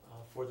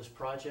for this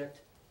project.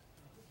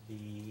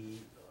 The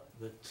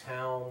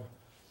town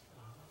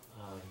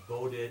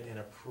voted and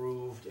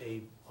approved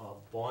a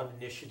bond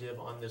initiative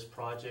on this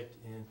project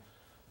in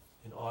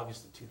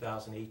August of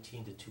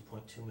 2018 to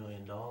 $2.2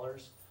 million.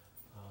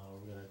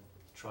 We're going to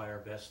try our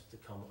best to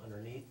come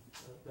underneath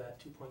that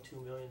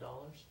 $2.2 million.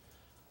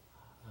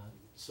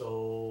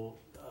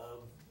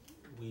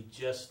 We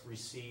just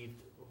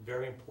received a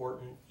very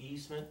important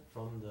easement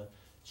from the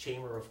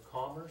Chamber of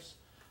Commerce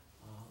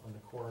on the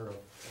corner of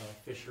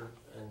Fisher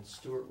and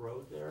Stewart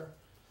Road there.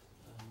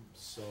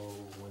 So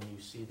when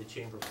you see the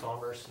Chamber of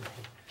Commerce,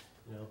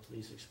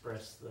 please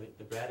express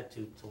the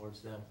gratitude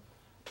towards them.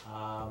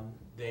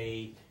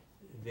 They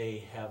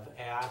have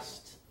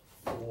asked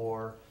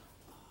for,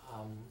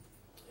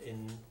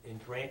 in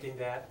granting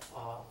that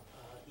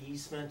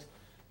easement,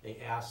 they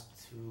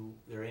asked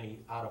there any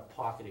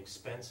out-of-pocket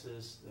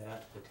expenses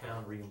that the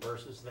town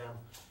reimburses them,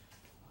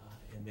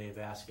 and they've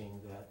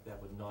asking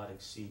that would not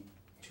exceed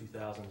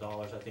 $2,000.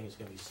 I think it's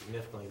going to be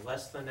significantly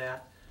less than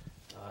that.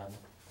 I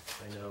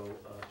know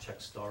Chuck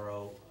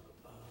Starro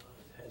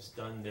has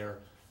done their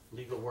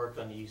legal work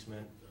on the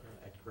easement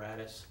at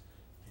gratis,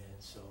 and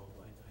so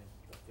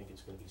I think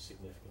it's going to be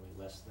significantly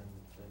less than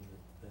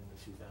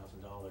the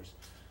 $2,000.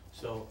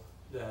 So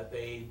that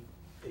they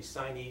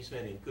signed the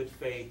easement in good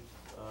faith,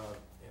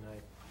 and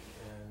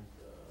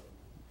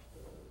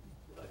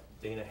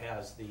Dana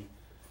has the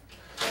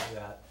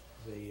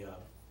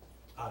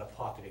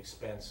out-of-pocket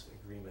expense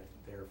agreement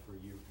there for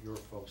your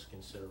folks'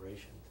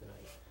 consideration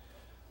tonight.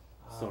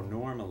 So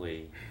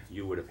normally,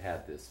 you would have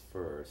had this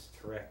first.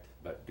 Correct.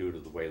 But due to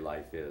the way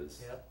life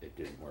is, Yep. it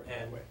didn't work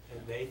that way.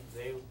 And they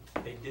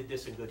did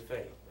this in good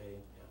faith.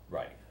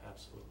 Right.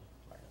 Absolutely.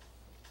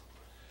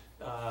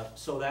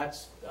 So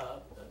that's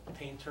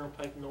Payne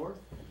Turnpike North.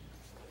 I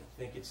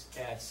think it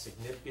adds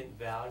significant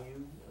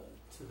value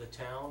to the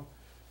town.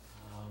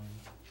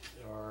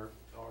 There are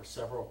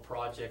several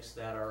projects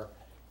that are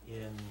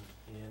in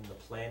the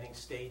planning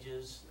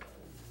stages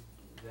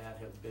that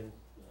have been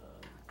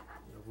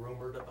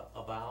rumored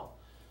about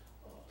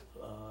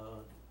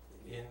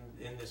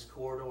in this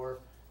corridor.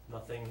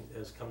 Nothing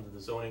has come to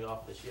the zoning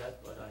office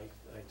yet, but I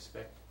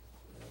expect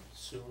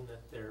soon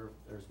that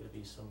there's going to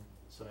be some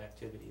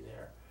activity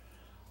there.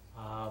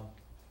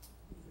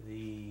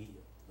 The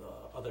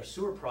other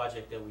sewer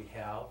project that we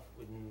have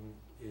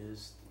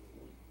is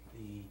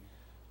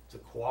the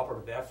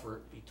cooperative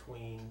effort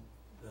between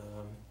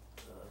the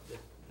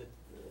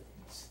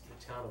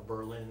town of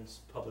Berlin's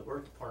Public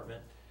Works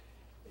Department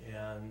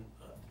and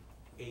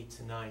 8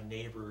 to 9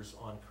 neighbors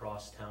on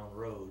Crosstown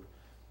Road.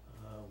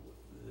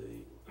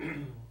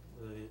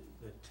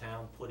 The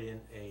town put in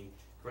a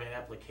grant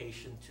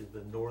application to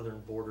the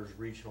Northern Borders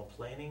Regional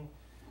Planning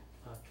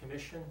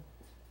Commission,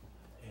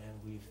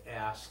 and we've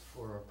asked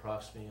for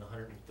approximately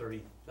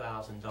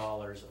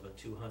 $130,000 of a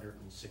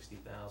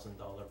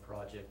 $260,000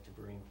 project to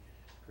bring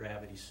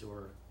gravity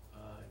sewer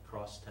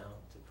Crosstown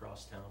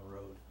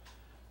Road.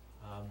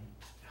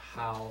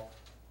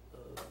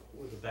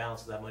 Where the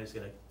balance of that money is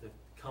going to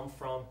come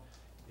from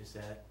is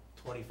that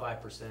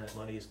 25% of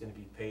money is going to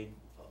be paid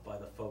by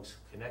the folks who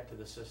connect to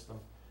the system,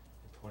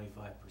 and 25%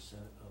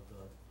 of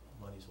the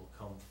monies will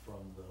come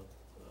from the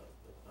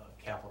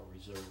capital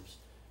reserves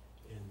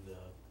in the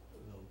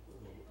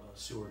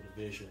sewer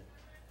division.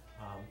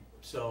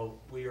 So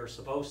we are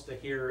supposed to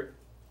hear,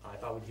 I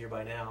thought we'd hear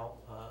by now,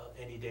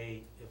 any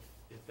day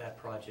if that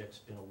project's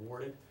been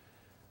awarded.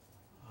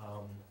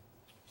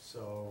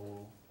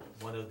 So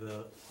one of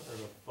the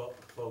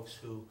folks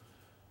who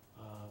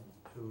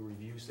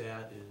reviews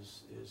that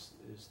is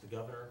the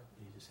governor.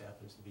 He just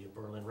happens to be a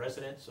Berlin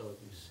resident, so if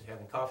you're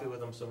having coffee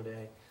with him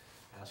someday,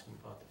 ask him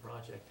about the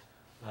project.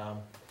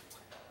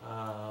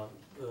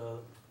 The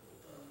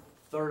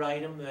third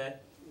item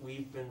that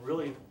we've been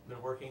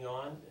working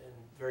on, and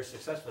very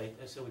successfully,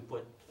 I said we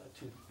put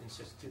in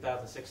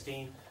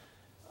 2016,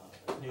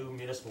 new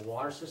municipal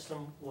water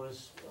system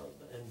was,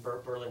 and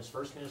Berlin's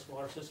first municipal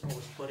water system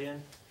was put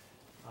in,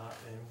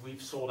 and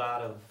we've sold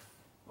out of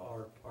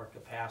our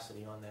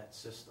capacity on that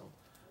system.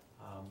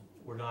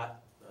 We're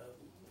not,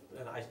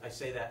 and I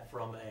say that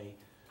from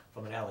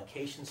an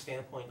allocation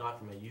standpoint, not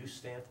from a use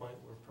standpoint.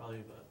 We're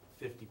probably about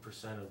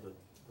 50% of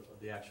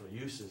the actual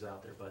uses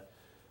out there,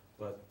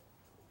 but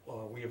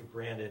we have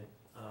granted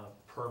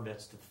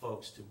permits to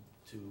folks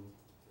to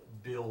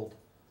build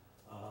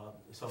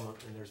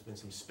and there's been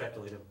some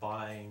speculative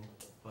buying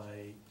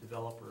by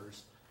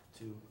developers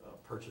to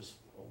purchase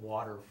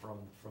water from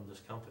this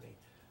company,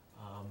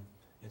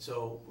 and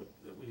so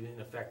we in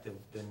effect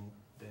have been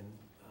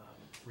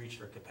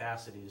reached our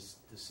capacities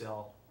to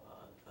sell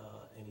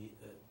any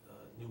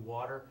new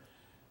water.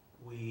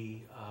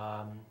 We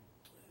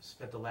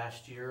spent the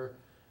last year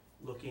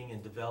looking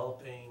and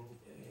developing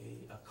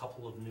a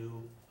couple of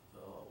new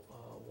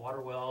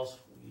water wells.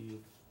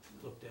 We've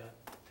looked at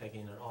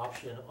taking an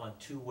option on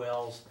 2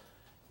 wells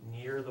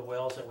near the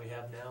wells that we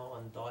have now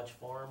on Dodge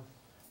Farm.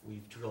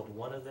 We've drilled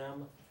one of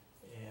them,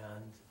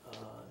 and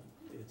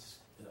it's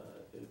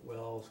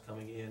wells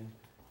coming in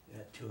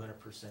at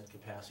 200%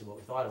 capacity, what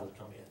we thought it would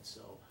come in.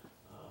 So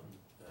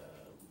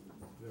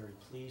very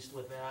pleased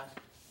with that.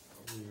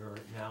 We are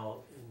now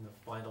in the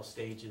final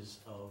stages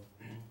of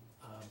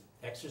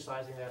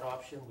exercising that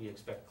option. We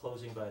expect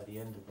closing by the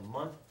end of the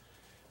month.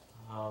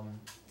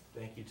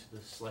 Thank you to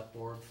the select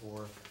board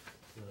for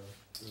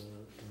the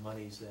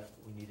monies that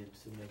we needed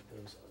to make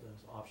those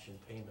option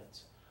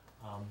payments.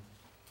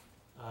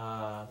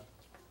 The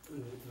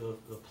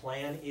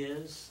plan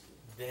is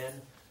then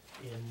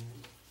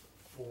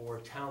for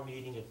town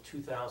meeting of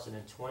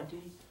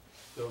 2020,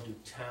 go to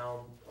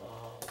town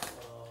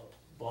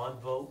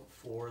bond vote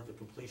for the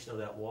completion of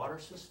that water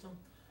system,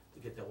 to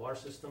get that water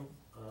system.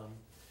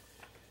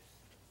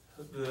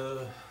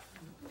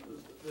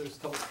 There's a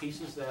couple of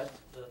pieces that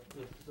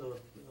the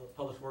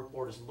Public Works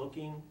Board is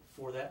looking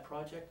for that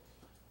project.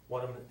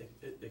 One of them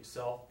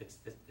itself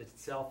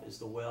is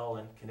the well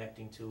and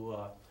connecting to,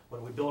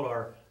 when we built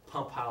our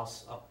pump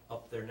house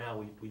up there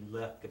now, we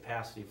left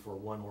capacity for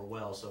one more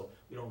well, so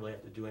we don't really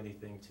have to do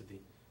anything to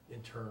the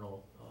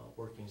internal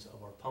workings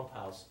of our pump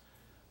house.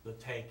 The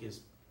tank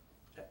is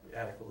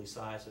adequately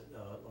sized,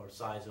 or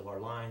size of our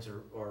lines,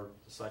 or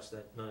such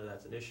that none of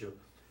that's an issue.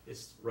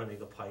 It's running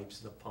the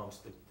pipes and the pumps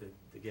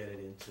to get it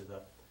into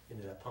that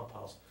pump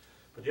house.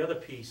 But the other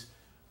piece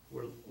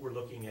we're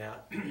looking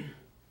at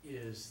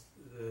is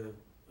the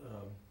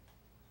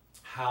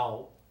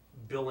how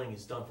billing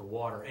is done for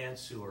water and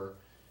sewer.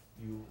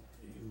 You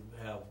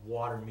have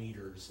water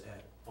meters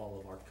at all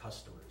of our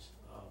customers,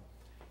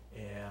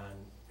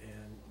 and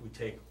we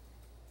take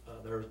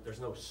there's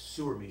no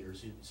sewer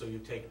meters, so you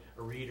take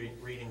a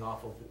reading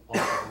off of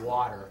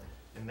water,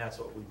 and that's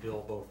what we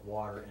bill both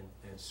water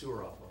and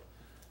sewer off of.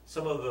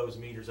 Some of those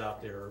meters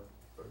out there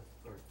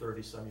are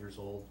 30-some years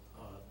old.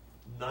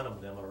 None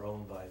of them are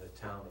owned by the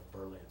town of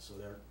Berlin, so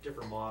they're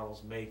different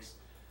models, makes.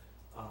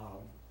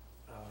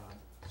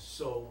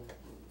 So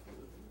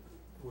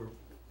we're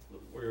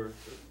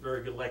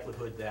very good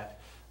likelihood that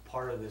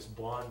part of this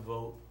bond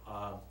vote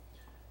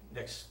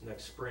next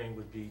spring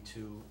would be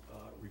to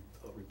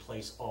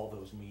replace all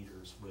those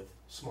meters with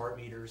smart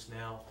meters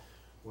now,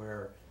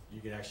 where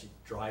you can actually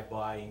drive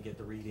by and get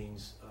the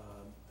readings.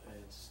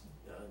 It's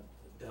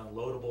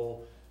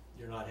downloadable.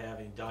 You're not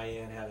having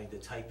Diane having to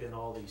type in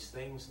all these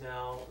things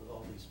now,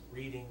 all these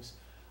readings.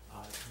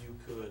 You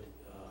could,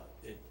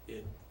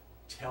 it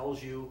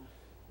tells you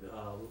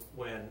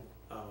when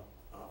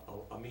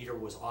a meter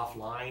was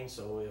offline,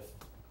 so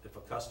if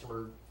a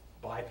customer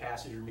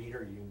bypasses your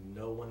meter, you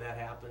know when that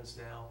happens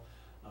now.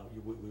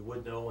 We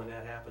would know when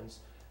that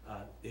happens.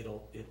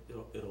 It'll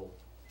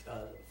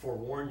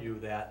forewarn you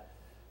that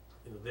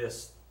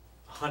this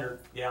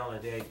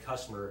 100-gallon-a-day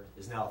customer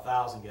is now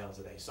 1,000 gallons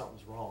a day.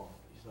 Something's wrong.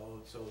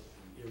 So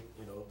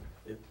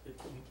it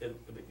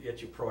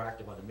gets you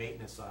proactive on the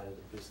maintenance side of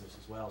the business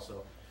as well.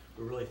 So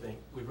we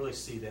really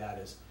see that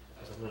as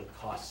a really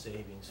cost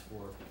savings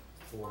for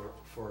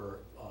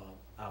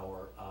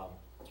our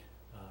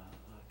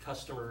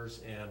customers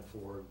and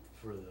for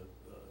the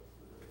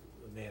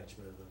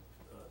management of the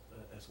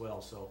as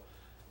well. So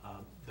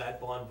that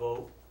bond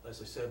vote,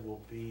 as I said,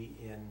 will be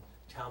in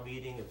town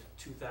meeting of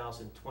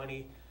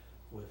 2020,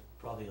 with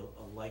probably a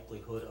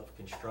likelihood of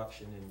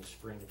construction in the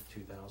spring of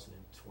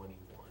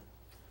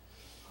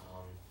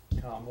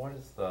 2021. Tom, what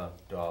is the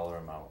dollar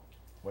amount?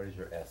 What is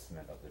your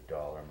estimate of the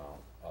dollar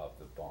amount of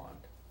the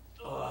bond?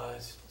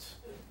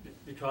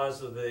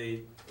 Because of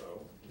we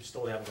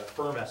still haven't got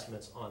firm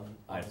estimates on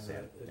I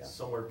understand. It's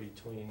somewhere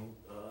between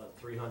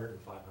 $300,000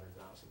 and $500,000.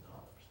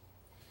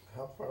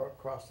 How far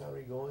across town are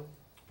you going?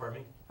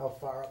 Pardon me? How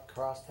far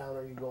across town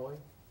are you going?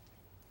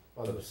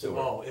 For the sewer.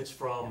 Oh, it's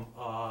from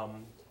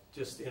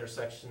just the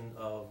intersection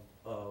of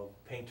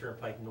Payne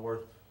Turnpike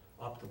North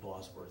up to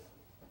Bosworth.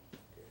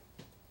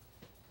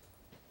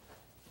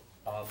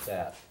 Of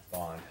that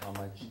bond, how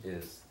much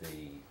is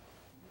the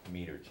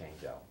meter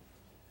change out?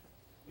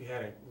 We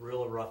had a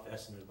real rough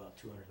estimate of about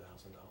 $200,000.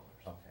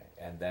 Okay,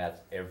 and that's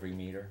every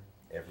meter,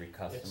 every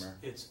customer?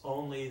 It's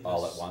only this,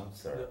 all at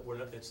once, or?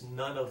 It's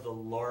none of the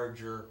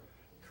larger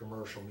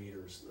commercial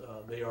meters.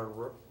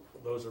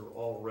 Those are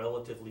all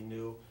relatively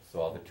new.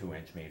 So all the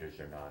 2-inch meters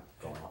are not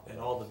going up? And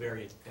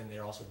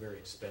they're also very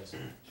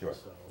expensive. Sure.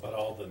 So, But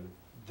all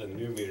the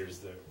new meters,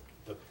 the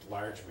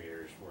large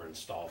meters were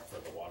installed for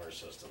the water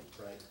system.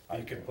 right.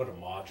 You could put a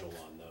module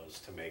on those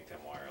to make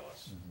them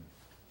wireless,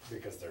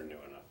 because they're new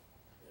enough.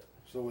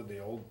 So with the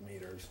old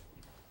meters,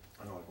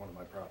 I know like one of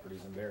my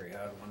properties in Barry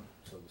had one,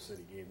 so the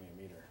city gave me a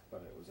meter,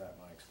 but it was at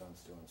my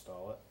expense to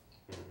install it.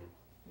 Do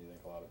you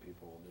think a lot of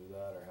people will do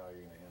that, or how are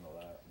you gonna handle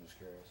that? I'm just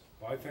curious.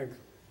 Well, I think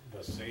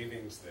the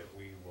savings that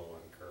we will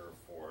incur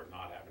for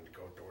not having to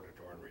go door to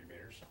door and read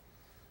meters,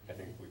 I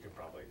think we could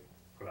probably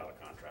put out a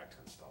contract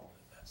to install.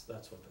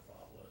 That's what the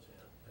thought was,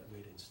 yeah, that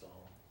we'd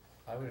install.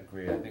 I would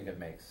agree. I think it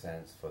makes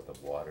sense for the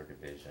water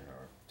division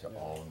or to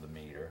own the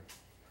meter.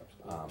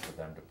 for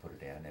them to put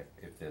it in.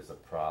 If there's a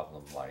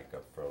problem like a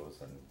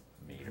frozen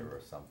meter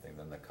or something,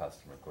 then the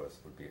customer, of course,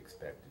 would be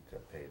expected to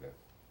pay the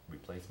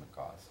replacement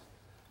cost.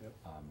 Yep.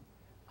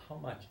 How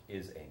much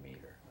is a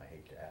meter? I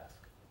hate to ask.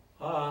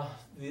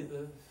 It's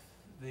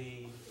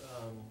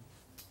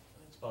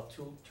about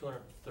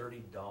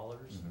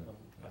 $230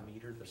 a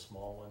meter, the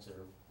small ones that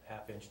are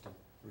half inch to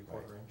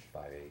three-quarter inch.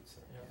 5/8.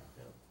 Yeah.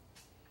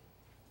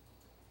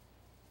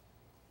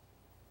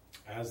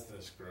 As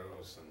this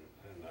grows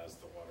and as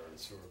the water and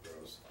sewer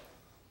grows,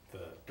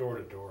 the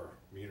door-to-door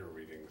meter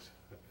readings,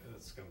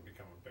 it's gonna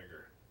become a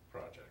bigger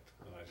project.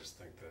 And I just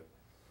think that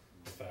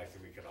the fact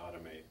that we could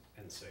automate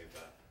and save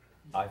that.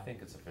 I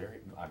think it's a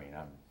very, I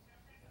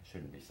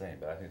shouldn't be saying,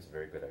 but I think it's a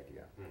very good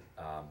idea.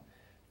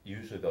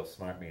 Usually those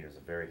smart meters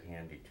are very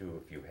handy too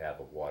if you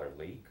have a water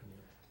leak.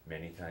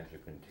 Many times you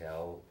can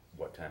tell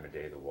what time of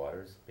day the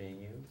water's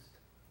being used.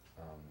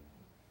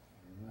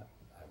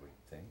 I would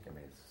think,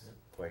 it's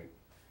quite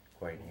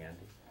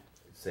handy.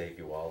 It'd save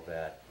you all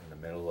that in the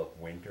middle of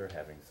winter,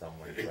 having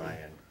someone try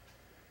and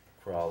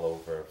crawl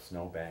over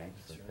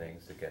snowbanks and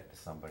things to get to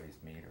somebody's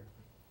meter.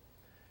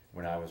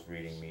 When I was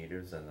reading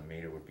meters and the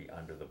meter would be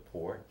under the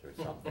porch or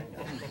something.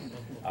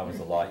 I was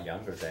a lot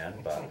younger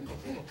then, but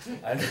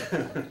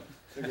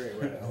It's a great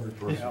way to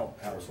help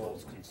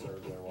households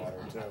conserve their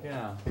water too.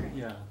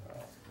 yeah.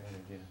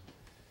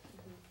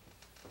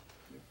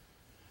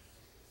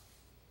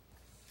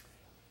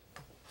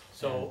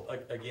 So,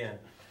 again,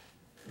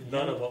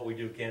 none of what we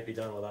do can't be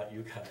done without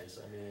you guys.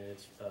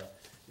 It's,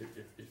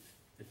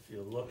 if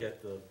you look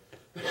at the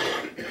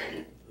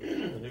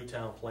new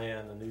town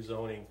plan, the new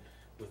zoning,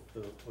 with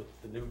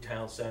the new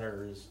town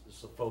center is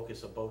the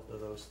focus of both of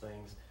those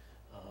things.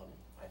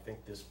 I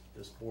think this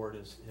board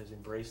has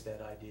embraced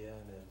that idea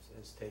and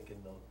has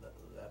taken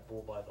that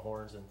bull by the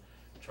horns and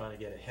trying to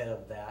get ahead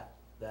of that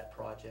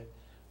project.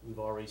 We've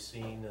already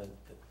seen a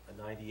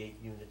 98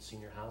 unit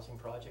senior housing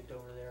project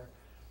over there.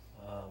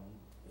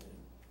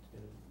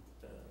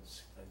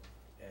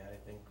 I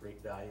think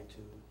great value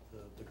to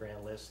the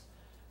grand list.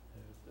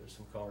 There's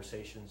some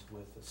conversations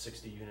with a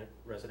 60 unit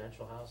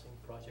residential housing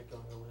project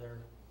going over there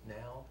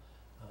now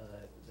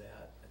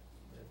that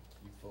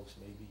you folks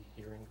may be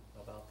hearing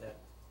about that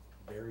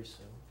very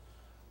soon.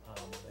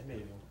 They may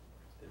even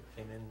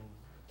came in and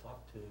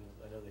talked to,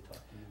 I know they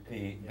talked to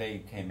you. They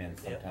came in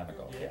some time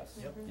ago, yes.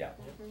 Yep.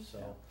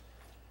 So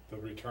The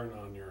return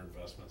on your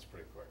investment's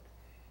pretty quick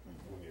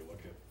when you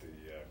look at the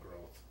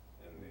growth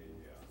in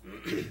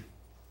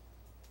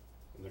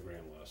the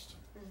grand list.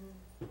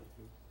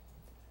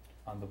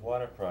 On the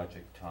water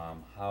project,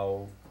 Tom,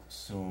 how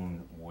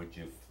soon would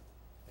you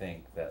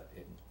think that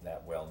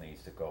that well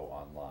needs to go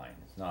online?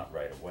 It's not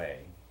right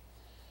away.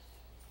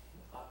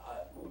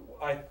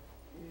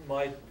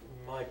 My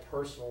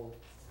personal,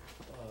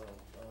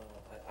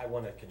 I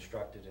want to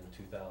construct it in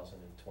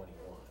 2021.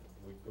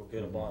 We'll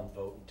get a bond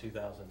vote in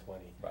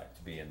 2020. Right,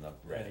 to be in the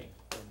ready.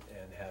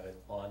 And have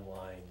it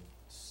online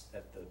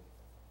at the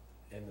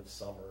end of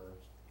summer,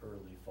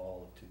 early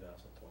fall of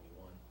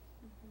 2021.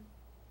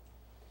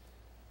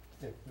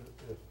 If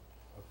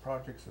a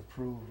project's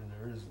approved and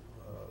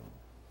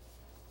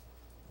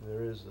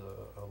there is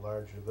a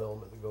large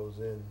development that goes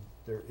in,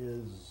 there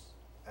is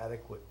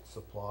adequate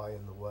supply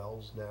in the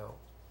wells now.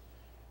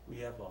 We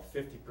have about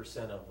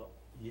 50% of,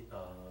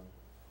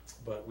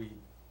 but we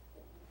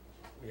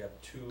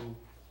have two.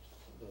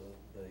 The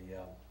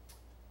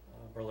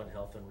Berlin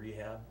Health and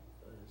Rehab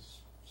is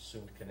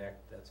soon to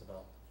connect. That's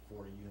about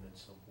 40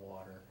 units of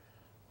water.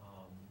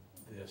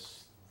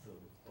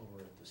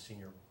 Over at the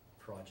senior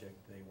project,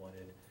 they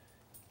wanted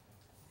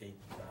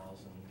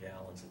 8,000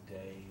 gallons a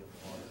day of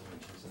water,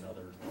 which is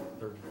another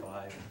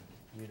 35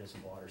 units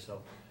of water.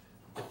 So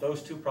if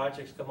those two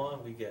projects come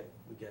on, we get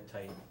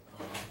tight.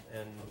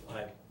 And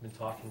I've been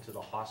talking to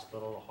the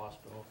hospital.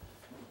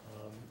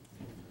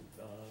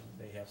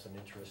 They have some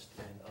interest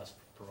in us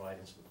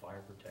providing some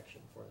fire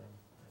protection for them.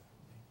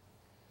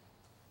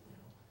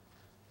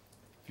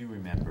 If you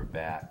remember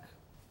back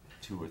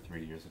 2 or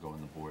 3 years ago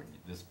when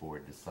this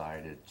board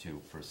decided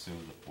to pursue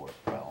the fourth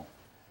well,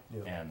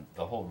 and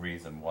the whole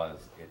reason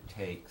was it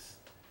takes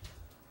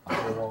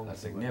a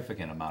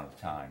significant amount of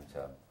time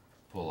to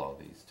pull all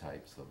these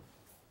types of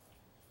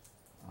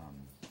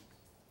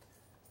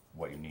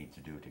what you need to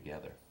do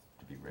together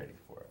to be ready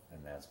for it,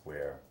 and that's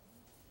where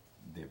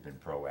they've been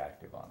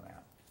proactive on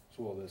that.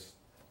 So will this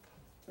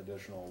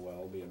additional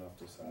well be enough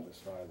to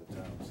satisfy the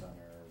town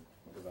center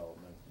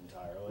development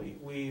entirely?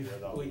 We've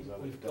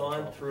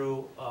gone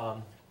through,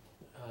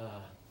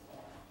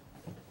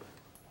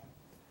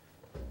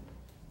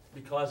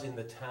 because in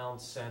the town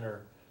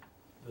center,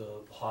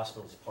 the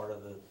hospital is part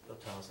of the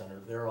town center.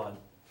 They're on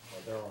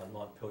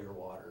Montpelier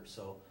water,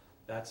 so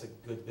that's a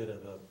good bit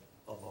of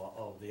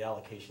the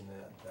allocation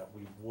that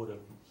we would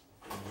have,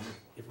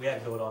 if we had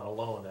to go it on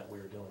alone, that we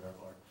were doing our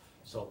part.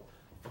 So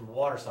from the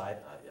water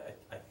side,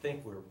 I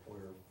think we're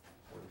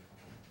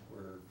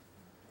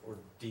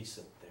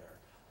decent there.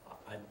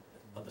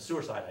 On the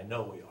sewer side, I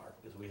know we are,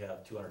 because we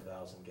have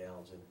 200,000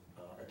 gallons a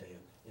day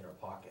in our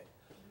pocket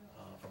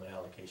from an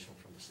allocation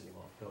from the city of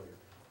Montpelier.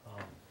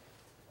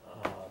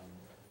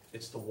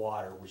 It's the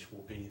water, which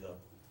will be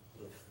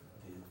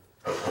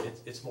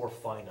it's more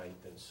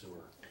finite than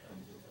sewer.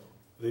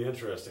 The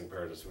interesting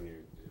part is when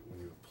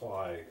you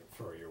apply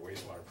for your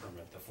wastewater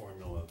permit, the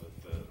formula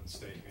that the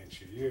state makes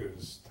you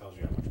use tells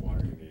you how much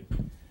water you need.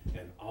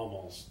 And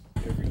almost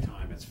every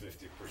time it's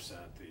 50%,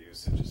 the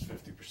usage is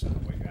 50%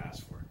 of what you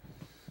asked for.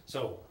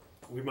 So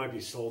we might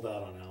be sold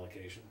out on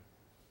allocation,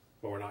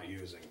 but we're not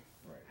using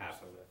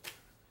half of it.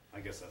 I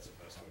guess that's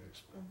the best way to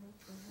explain.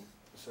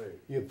 So,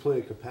 You have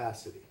plenty of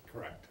capacity.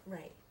 Correct.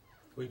 Right.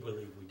 We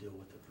believe we deal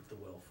with the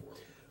well for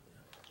it.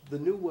 The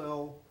new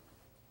well,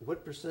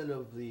 what percent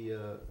of the,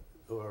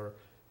 or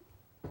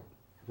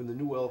when the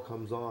new well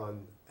comes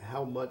on,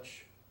 how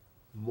much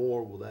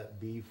more will that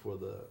be for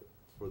the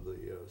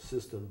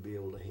system to be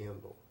able to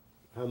handle?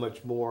 How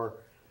much more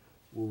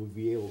will we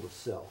be able to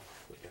sell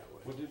that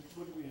way? What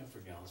did we have for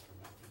gallons per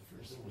minute for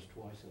the first? It was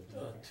twice.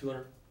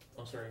 200.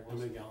 I'm sorry. How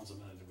many gallons a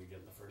minute did we get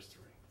in the first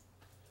 3?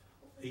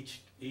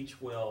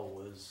 Each well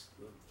was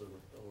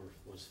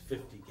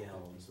 50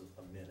 gallons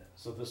a minute.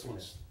 So this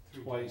one's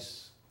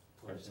twice.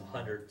 It's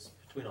 100,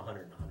 between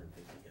 100 and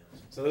 150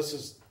 gallons. So this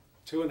is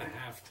 2.5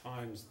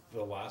 times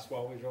the last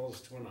well we drilled.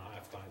 Is 2.5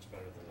 times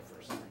better than the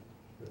first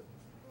 3.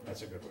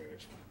 That's a good way to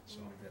explain it. So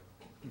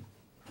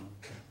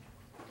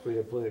So you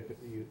have plenty,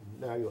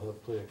 now you'll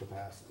have plenty of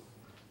capacity.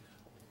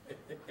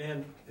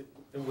 And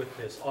with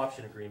this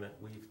option agreement,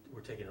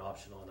 we're taking an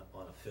option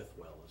on a 5th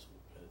well as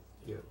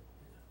Yeah. in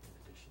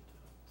addition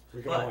to.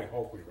 we can But- only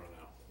hope we run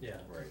out. Yeah,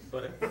 Right.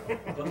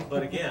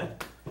 but again,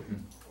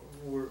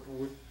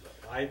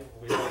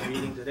 we had a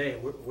meeting today.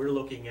 We're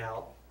looking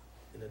out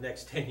in the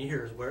next 10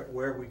 years.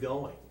 Where are we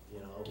going? You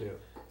know,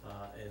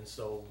 Yeah. and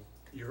so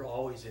you're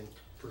always in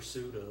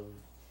pursuit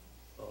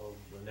of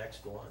the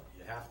next one.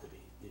 You have to be.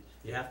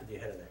 You have to be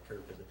ahead of that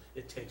curve because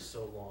it takes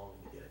so long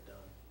to get it done.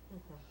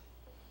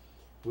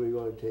 What are you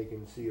going to take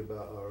and see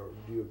about, or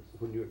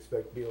when do you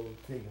expect to be able to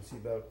take and see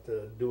about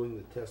doing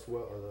the test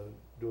well, or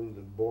doing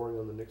the boring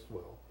on the next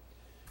well?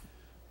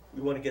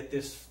 We want to get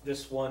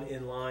this one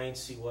in line,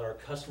 see what our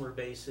customer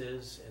base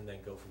is, and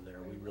then go from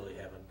there. We really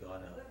haven't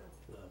got a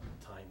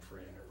time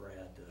frame or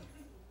Brad.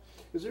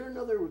 Is there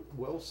another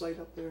well site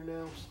up there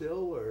now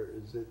still, or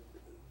is it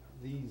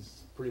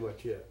these pretty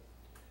much it?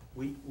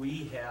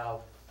 We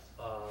have,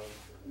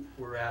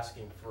 we're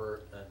asking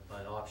for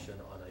an option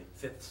on a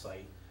 5th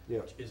site, Yeah.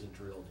 which isn't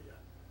drilled yet.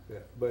 Yeah.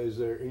 But is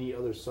there any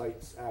other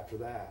sites after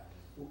that?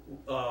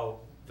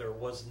 There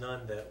was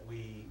none that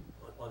we,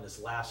 on this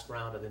last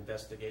round of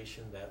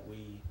investigation, that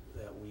we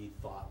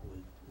thought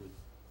would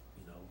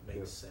make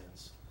Yeah.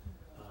 sense.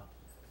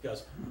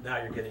 Because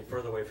now you're getting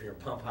further away from your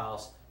pump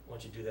house.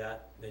 Once you do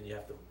that, then you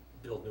have to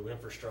build new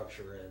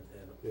infrastructure and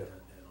Yeah.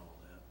 all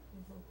that.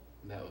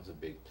 That was a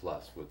big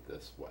plus with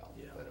this well,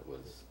 Yeah. that it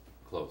was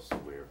close to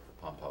where the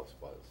pump house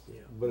was.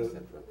 Yeah. But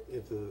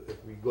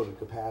if we go to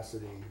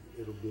capacity,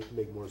 it'll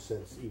make more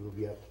sense, even if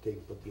we have to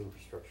put the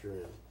infrastructure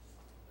in.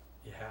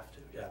 You have to,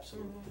 yeah,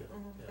 absolutely. Yeah.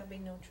 There'll be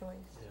no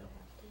choice. Yeah.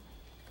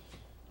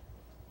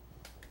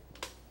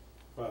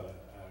 But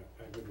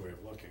a good way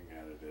of looking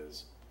at it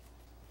is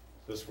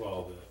this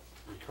well that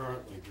we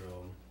currently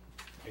drilled,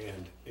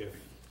 and if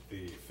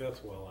the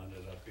 5th well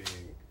ended up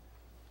being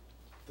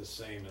the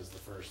same as the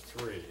first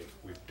 3,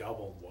 we've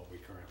doubled what we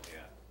currently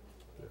had.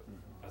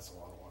 That's a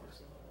lot of water.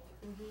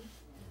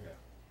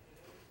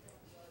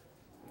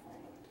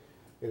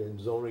 And in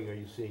zoning, are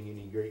you seeing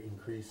any great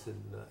increase in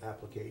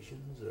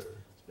applications, or?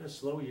 It's been a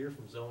slow year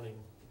from zoning,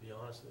 to be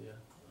honest with you.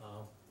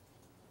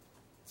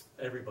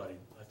 Everybody,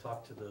 I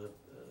talked to the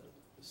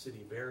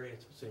city of Barry,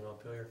 it's city of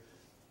Montpelier,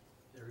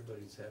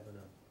 everybody's having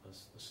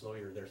a slow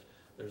year.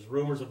 There's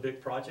rumors of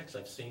big projects.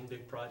 I've seen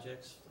big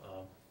projects.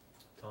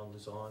 Tom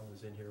Luzon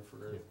is in here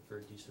for a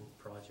very decent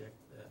project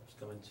that's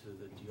coming to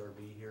the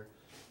DRB here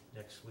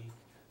next week.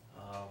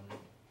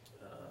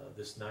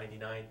 This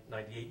 98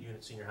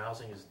 unit senior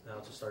housing is now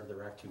just started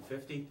their Act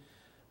 250.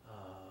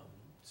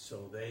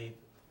 So they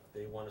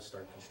want to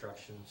start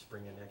construction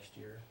spring of next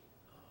year.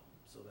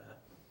 So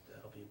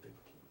that'll be a big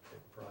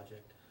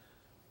project.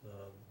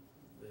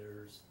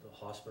 The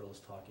hospital is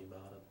talking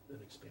about an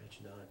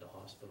expansion down at the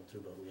hospital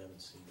too, but we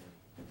haven't seen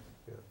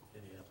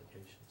any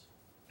applications.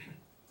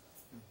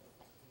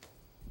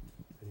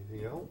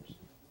 Anything else?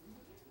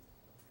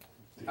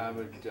 I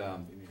would,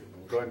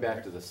 going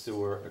back to the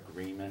sewer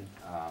agreement,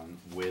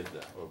 with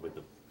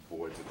the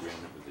board's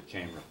agreement with the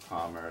Chamber of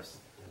Commerce,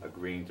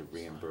 agreeing to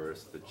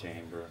reimburse the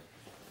chamber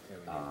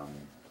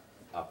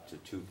up to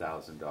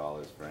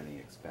 $2,000 for any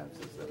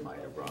expenses that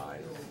might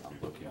arise. I'm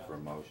looking for a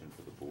motion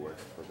for the board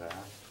for that.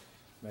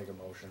 make a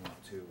motion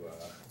to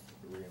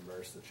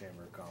reimburse the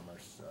Chamber of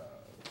Commerce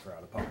for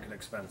out-of-pocket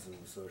expenses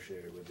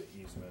associated with the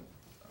easement,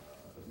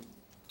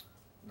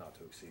 not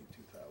to exceed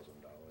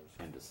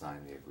 $2,000. And to sign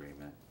the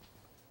agreement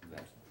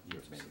that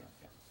you've made.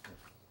 Okay.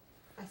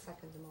 I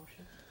second the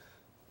motion.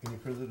 Any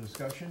further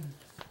discussion?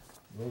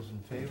 Those in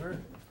favor?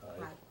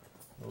 Aye.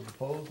 Those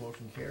opposed,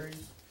 motion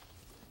carries.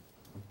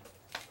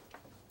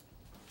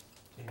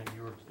 And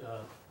you were,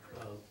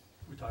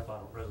 we talked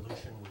about a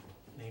resolution with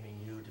naming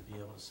you to be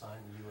able to sign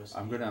the USDA.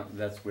 I'm gonna,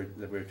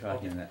 we're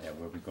talking, that, yeah,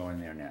 we'll be going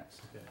there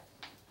next.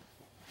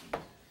 Okay.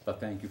 But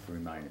thank you for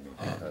reminding me,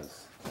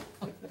 because,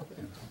 Do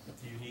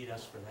you need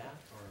us for that,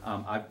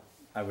 or?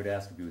 I would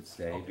ask if you would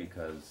stay, Okay.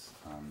 because,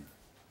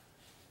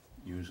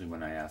 usually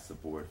when I ask the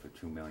board for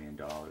 $2 million,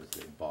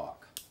 they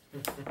balk.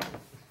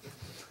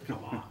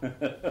 Come on.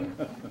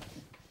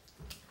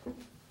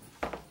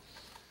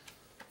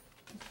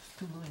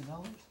 $2 million?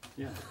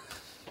 Yeah.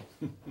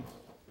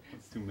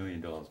 It's $2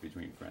 million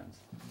between friends.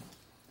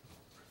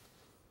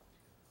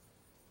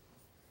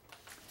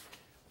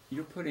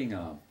 You're putting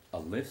a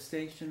lift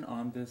station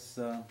on this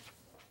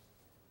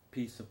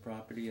piece of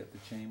property at the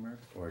chamber,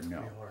 or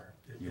no? We are.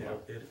 You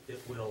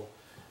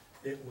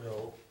It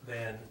will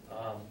then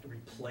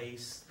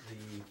replace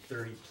the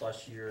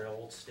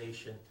 30-plus-year-old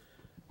station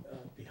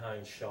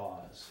behind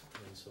Shaw's,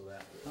 and so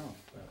that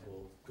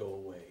will go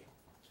away.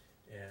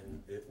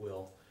 And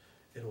it'll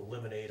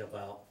eliminate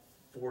about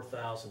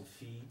 4,000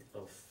 feet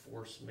of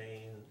force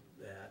main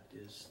that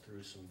is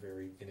through some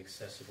very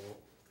inaccessible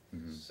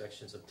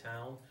sections of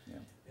town. Yeah.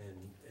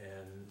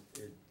 And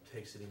it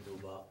takes it into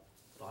about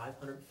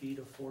 500 feet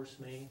of force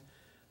main,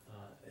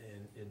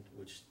 and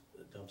which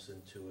dumps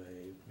into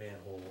a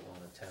manhole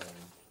on a town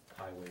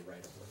highway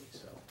right of way.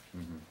 So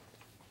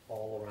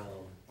all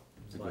around,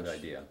 It's a good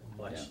idea.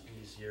 Much Yeah.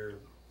 easier,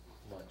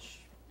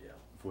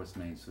 Force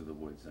mains through the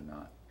woods are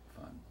not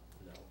fun.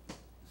 no.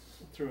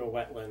 Through a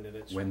wetland and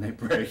it's. When they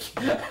break.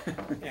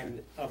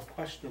 And of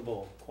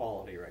questionable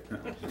quality right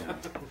now.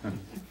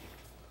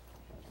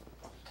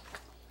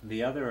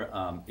 The other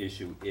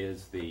issue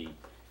is the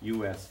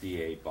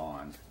USDA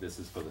bond. This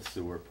is for the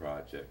sewer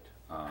project.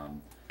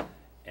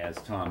 As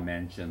Tom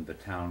mentioned, the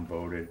town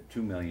voted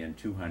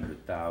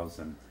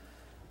 $2,200,000.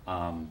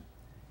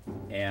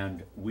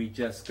 And we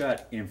just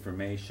got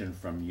information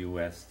from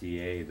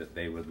USDA that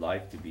they would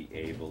like to be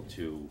able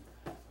to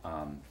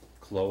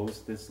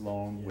close this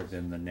loan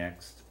within the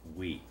next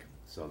week.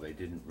 So they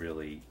didn't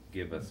really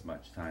give us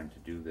much time to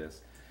do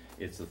this.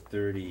 It's a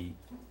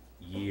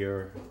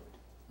 30-year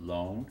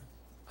loan.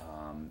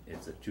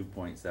 It's at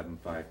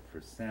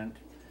 2.75%.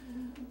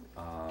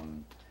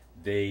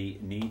 They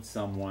need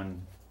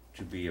someone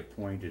to be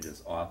appointed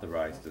as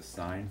authorized to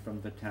sign from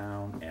the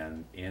town,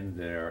 and in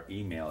their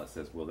email it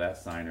says, will that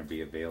signer be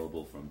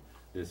available from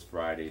this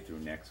Friday through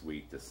next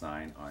week to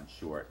sign on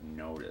short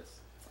notice?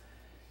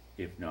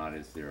 If not,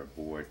 is there a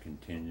board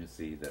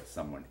contingency that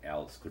someone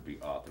else could be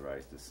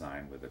authorized to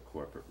sign with a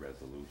corporate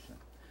resolution?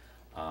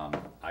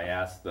 I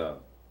asked the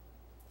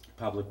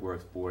Public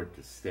Works Board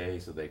to stay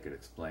so they could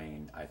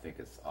explain. I think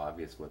it's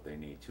obvious what they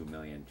need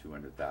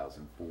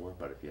 $2,200,000 for,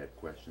 but if you had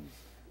questions,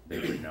 they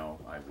would know.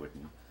 I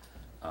wouldn't.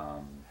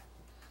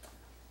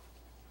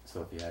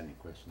 So if you had any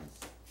questions.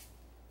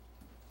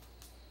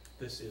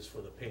 This is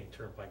for the Payne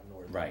Turnpike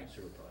North Right.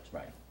 Sewer Project.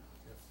 Right.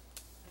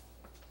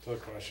 So the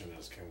question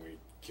is, can we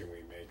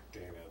make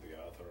Dana the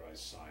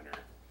authorized signer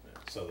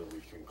so that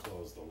we can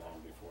close the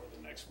loan before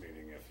the next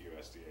meeting if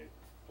USDA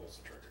pulls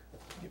the trigger?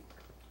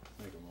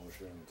 Make a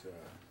motion to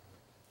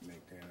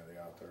make Dana the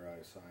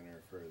authorized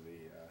signer for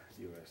the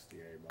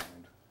USDA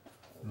bond.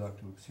 Not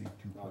to exceed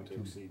Not to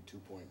 2.2. exceed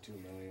 2.2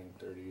 million,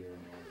 30-year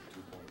note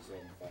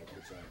at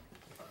 2.75%.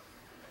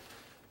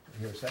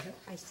 Here a second?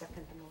 I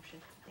second the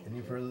motion. Thank Any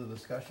you. further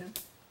discussion?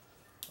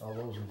 All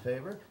those in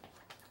favor?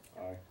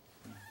 Aye.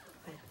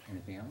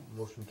 Anything else?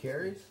 Motion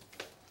carries.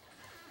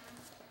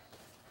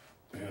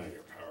 Yeah,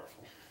 you're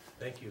powerful.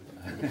 Thank you.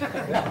 Thank you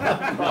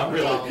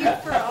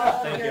for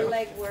all of your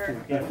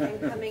legwork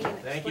and coming and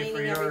Thank you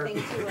explaining for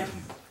everything to us.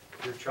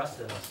 Your trust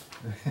in us.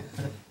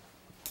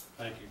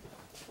 Thank you.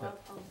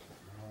 Welcome.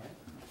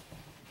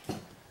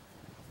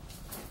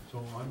 So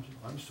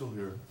I'm still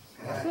here.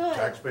 Good.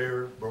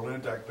 Taxpayer,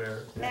 Berlin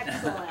taxpayer.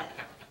 Excellent.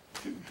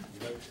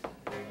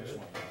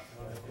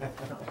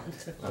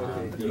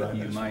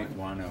 You might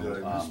want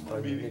Did I miss my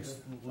to meeting?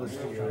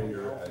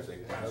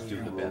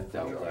 do the Beth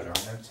Del letter. I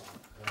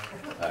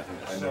think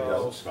I that's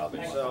know. probably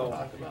what So, we'll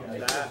talk about.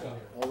 that,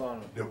 hold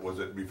on. Was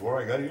it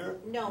before I got here?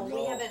 No, we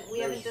No, haven't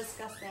there's-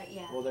 discussed that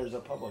yet. Well, there's a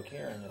public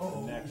hearing at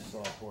the next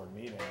select board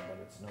meeting, but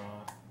it's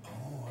not.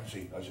 Oh, I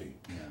see.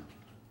 Yeah.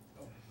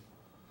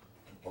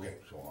 Okay,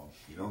 so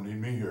you don't need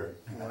me here.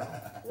 We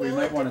Well,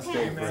 might it wanna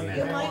stay depends. for a You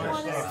minute. might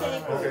wanna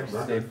stay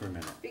Okay. Stay for a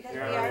minute. because we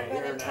You're are already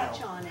gonna here touch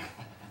now. on it.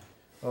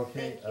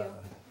 Okay, Thank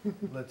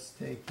you. let's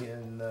take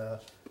and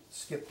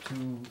skip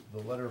to the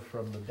letter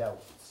from the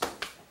Doubts.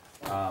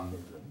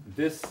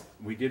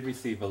 We did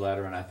receive a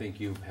letter, and I think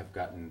you have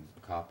gotten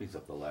copies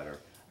of the letter,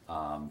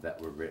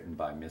 that were written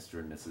by Mr.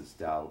 and Mrs.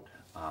 Doubt,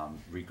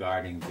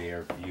 regarding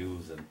their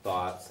views and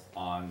thoughts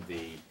on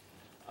the,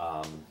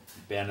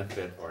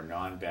 benefit or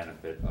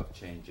non-benefit of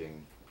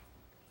changing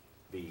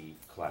the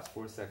Class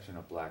 4 section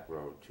of Black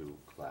Road to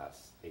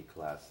a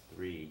Class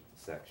 3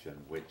 section,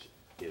 which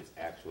is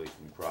actually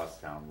from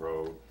Crosstown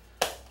Road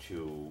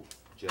to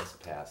just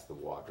past the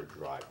Walker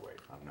driveway.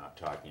 I'm not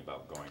talking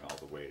about going all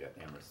the way to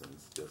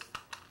Emerson's, just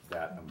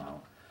that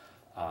amount.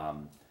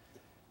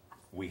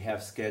 We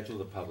have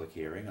scheduled a public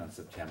hearing on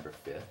September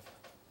 5th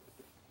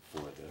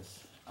for this.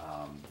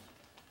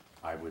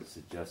 I would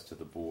suggest to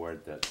the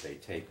board that they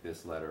take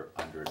this letter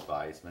under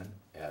advisement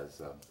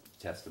as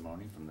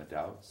testimony from the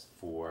doubts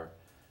for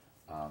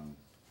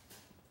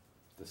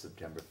the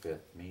September 5th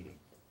meeting.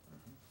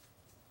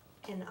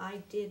 And I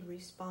did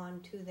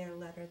respond to their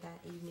letter that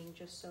evening,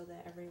 just so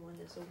that everyone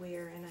is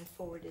aware, and I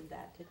forwarded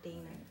that to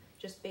Dana,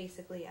 just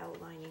basically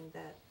outlining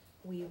that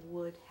we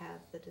would have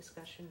the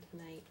discussion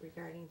tonight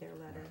regarding their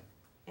letter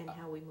and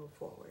how we move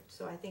forward.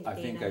 So I think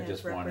Dana has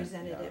just wanted-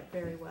 represented it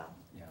very well.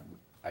 Yeah,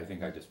 I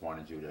think I just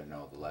wanted you to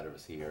know the letter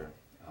is here.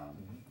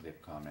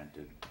 They've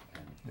commented,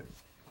 and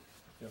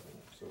Yep,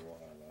 so we'll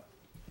have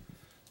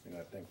I mean,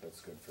 I think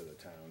that's good for the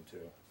town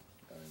too.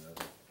 I mean,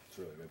 it's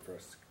really good for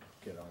us to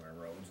get on our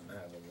roads and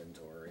have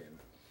inventory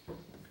and.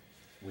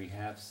 we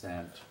have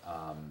sent,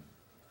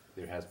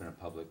 there has been a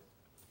public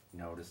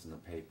notice in the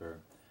paper.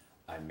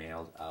 I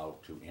mailed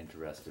out to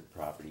interested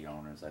property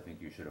owners, I think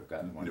you should have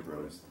gotten one,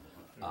 Bruce,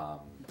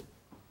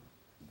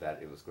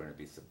 that it was going to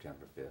be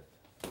September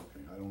 5th.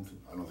 Okay, I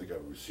don't think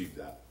I've received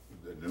that,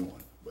 the new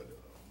one, but.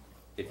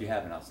 If you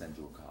haven't, I'll send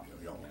you a copy.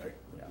 Yeah, okay.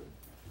 Yeah.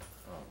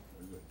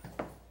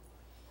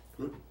 Very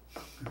good.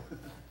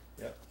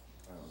 Yep.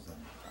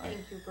 Thank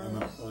you, I'm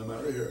Bruce.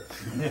 out of here.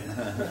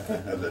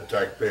 As a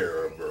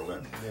taxpayer of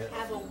Berlin.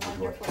 Have a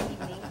wonderful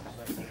evening.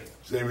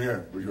 Same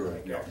here, for sure.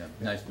 Yeah.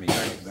 Nice to meet you.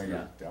 Thank you.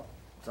 Yeah. Yeah.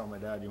 Tell my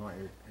dad you want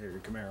your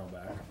Camaro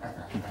back.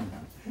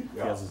 He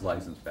has his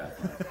license back.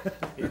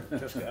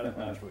 Just got it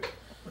last week.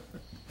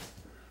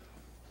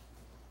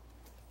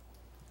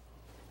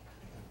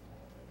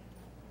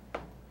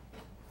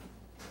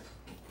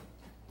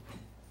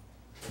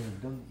 So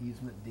we've done the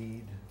easement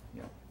deed,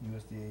 Yeah.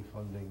 USDA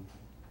funding.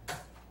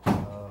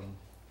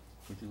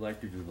 Would you like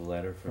to do the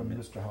letter from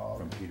Mr. Hogg.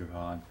 From Peter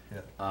Hogg?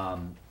 Yeah.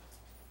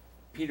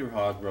 Peter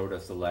Hogg wrote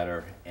us a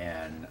letter,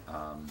 and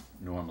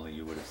normally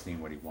you would have seen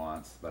what he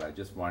wants, but I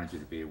just wanted you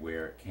to be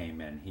aware it came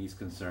in. He's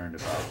concerned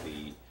about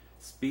the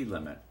speed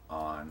limit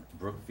on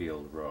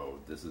Brookfield Road.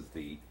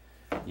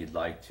 He'd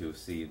like to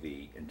see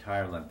the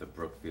entire length of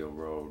Brookfield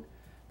Road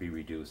be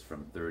reduced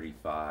from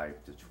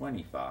 35 to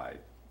 25,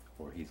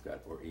 or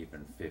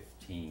even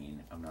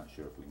 15. I'm not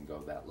sure if we can go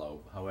that low.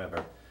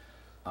 However,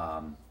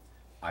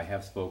 I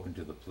have spoken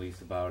to the police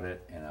about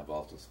it, and I've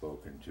also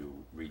spoken to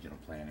regional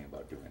planning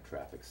about doing a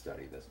traffic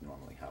study. That's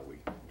normally how we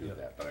do Yep.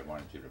 that, but I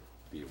wanted you to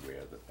be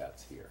aware that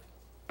that's here.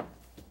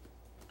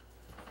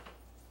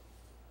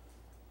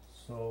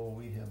 So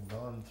we have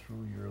gone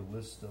through your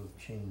list of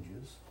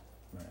changes.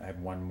 I have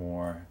one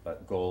more,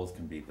 but goals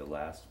can be the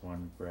last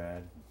one,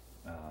 Brad.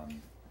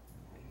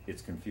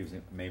 It's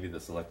confusing. Maybe the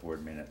select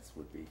board minutes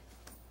would be.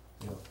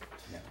 Yeah.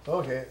 Yeah.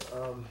 Okay,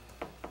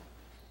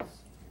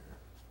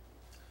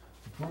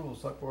 approval of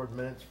select board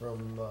minutes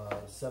from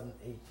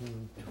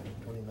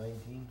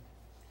 7/18/2019.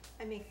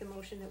 I make the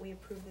motion that we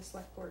approve the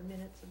select board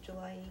minutes of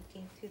July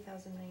 18th,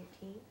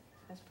 2019,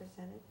 as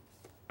presented.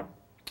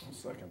 I'll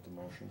second the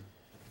motion.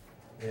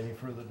 Any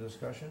further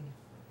discussion?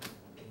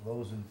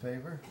 Those in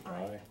favor?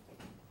 Aye.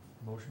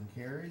 Motion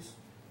carries.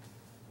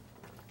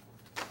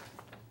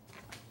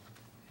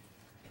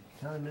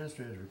 Town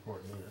administrator's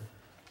report, Nina.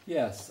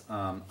 Yes,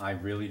 I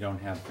really don't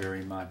have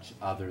very much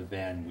other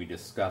than we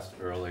discussed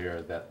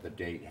earlier that the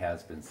date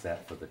has been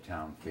set for the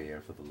town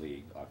fair for the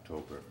league,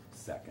 October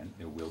 2nd.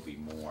 There will be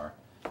more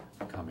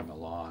coming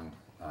along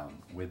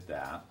with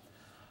that.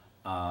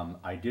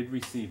 I did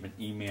receive an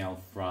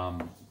email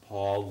from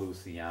Paul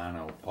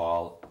Luciano.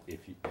 Paul,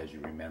 as you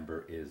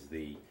remember, is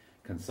the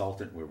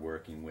consultant we're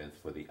working with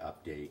for the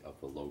update of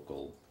the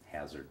local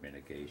hazard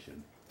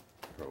mitigation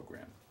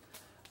program.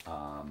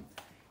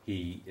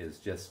 He is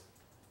just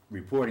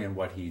reporting on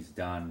what he's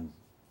done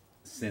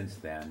since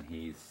then.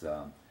 He's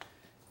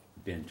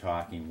been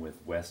talking with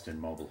Weston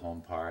Mobile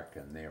Home Park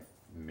and their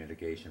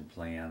mitigation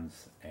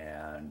plans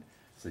and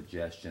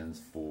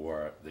suggestions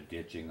for the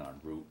ditching on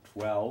Route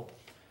 12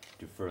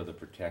 to further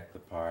protect the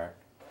park.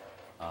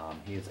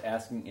 He is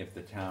asking if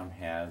the town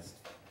has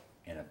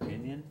an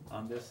opinion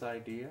on this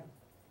idea.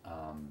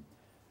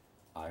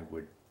 I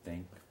would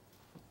think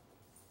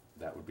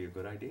that would be a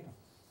good idea,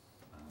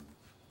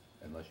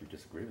 unless you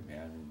disagree with me.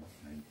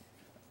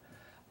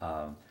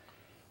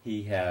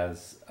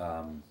 He's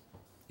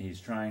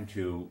trying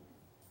to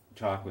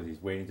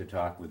he's waiting to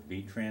talk with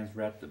V-Trans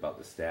rep about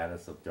the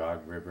status of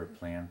Dog River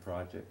plan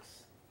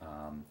projects.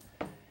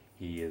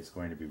 He is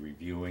going to be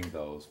reviewing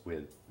those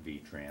with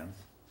V-Trans.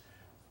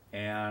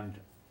 And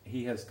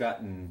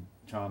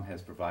Tom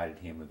has provided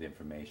him with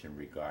information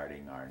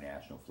regarding our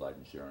National Flood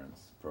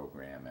Insurance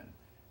Program and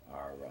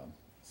our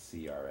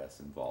CRS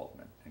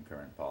involvement and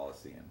current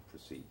policy and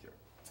procedure.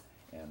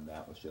 And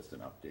that was just an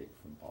update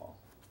from Paul.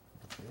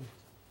 Okay.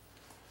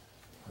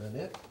 That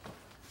it?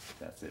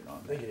 That's it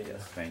on Thank that. you.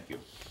 Yes, thank you.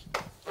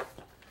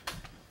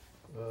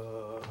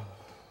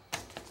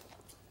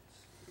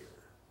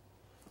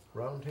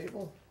 Round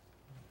table,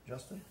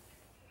 Justin?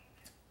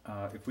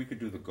 If we could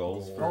do the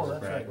goals Goals. first, Oh,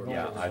 that's Brad. right,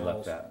 Yeah, goals. I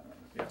left that.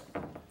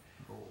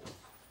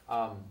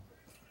 Yeah.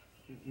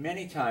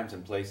 Many times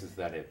in places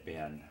that have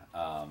been,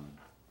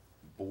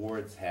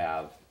 boards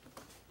have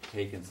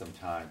taken some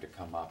time to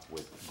come up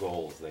with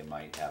goals they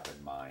might have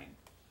in mind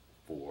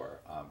for,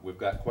 we've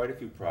got quite a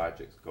few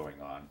projects going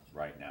on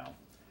right now.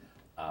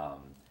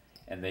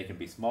 And they can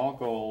be small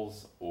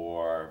goals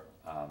or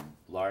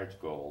large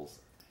goals.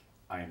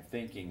 I am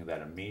thinking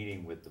that a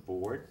meeting with the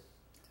board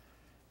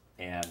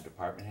and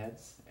department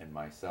heads and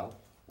myself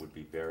would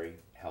be very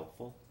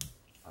helpful.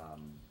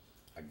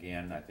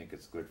 Again, I think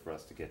it's good for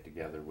us to get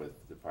together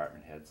with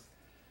department heads,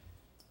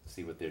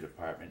 see what their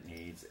department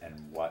needs and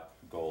what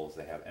goals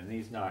they have. And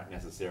these not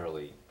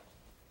necessarily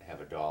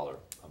have a dollar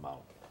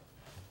amount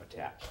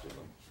attached to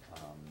them.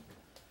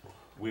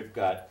 We've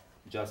got,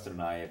 Justin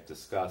and I have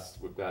discussed,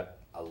 we've got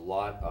a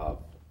lot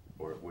of,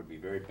 or it would be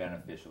very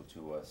beneficial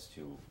to us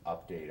to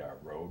update our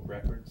road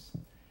records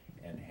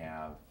and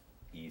have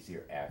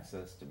easier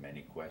access to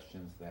many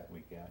questions that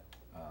we get.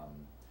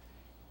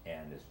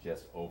 And it's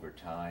just over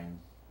time,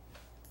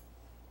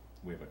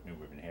 we've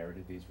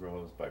inherited these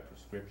roads by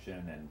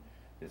prescription, and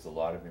there's a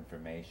lot of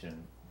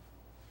information,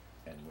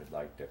 and we'd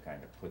like to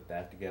kind of put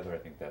that together. I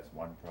think that's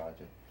one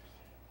project.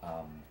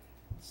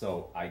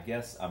 So I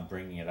guess I'm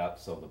bringing it up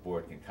so the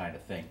board can kind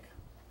of think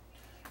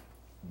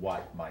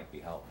what might be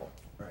helpful.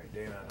 Right,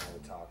 Dana and I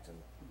had talked, and,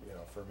 you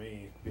know, for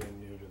me, being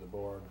new to the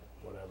board,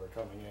 whatever,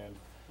 coming in,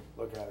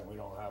 look at it, we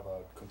don't have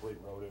a complete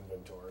road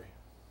inventory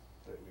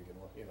that we can,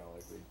 you know,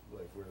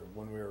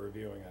 when we were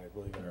reviewing, I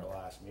believe in our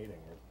last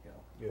meeting,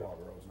 you know, all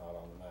the roads not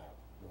on the map.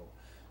 Well,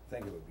 I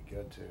think it would be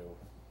good to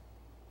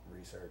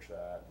research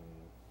that and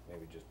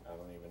maybe just, I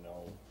don't even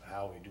know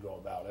how we'd go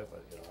about it,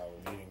 but, you know, have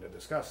a meeting to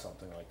discuss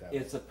something like that.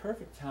 It's a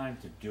perfect time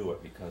to do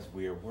it because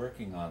we are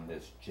working on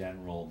this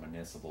general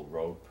municipal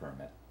road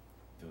permit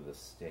through the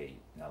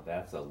state. Now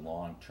that's a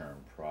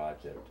long-term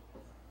project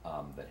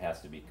that has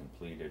to be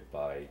completed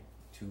by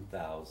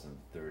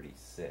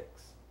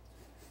 2036.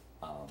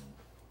 I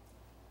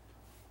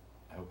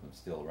hope I'm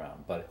still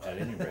around, but at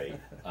any rate,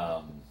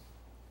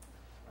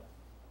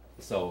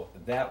 so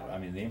that, I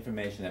mean, the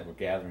information that we're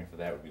gathering for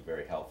that would be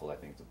very helpful, I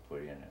think, to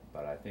put in it.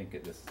 But I think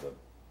this is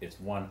it's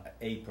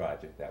a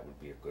project that would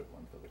be a good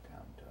one for the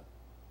town to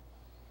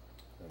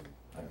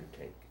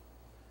undertake.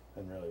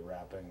 And really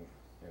wrapping,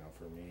 you know,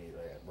 for me,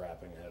 like,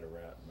 wrapping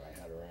my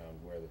head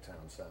around where the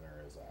town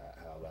center is at,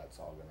 how that's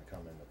all gonna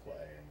come into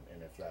play,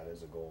 and if that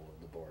is a goal of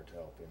the board to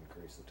help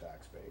increase the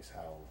tax base,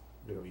 how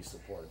do we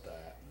support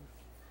that?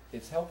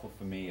 It's helpful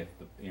for me if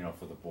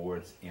for the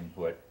board's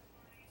input,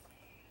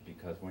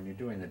 because when you're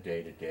doing the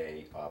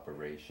day-to-day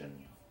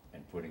operation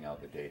and putting out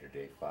the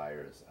day-to-day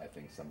fires, I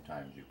think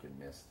sometimes you can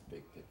miss the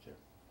big picture.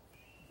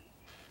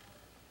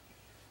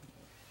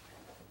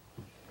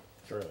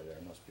 Surely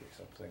there must be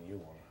something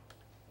you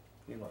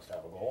must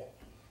have a goal.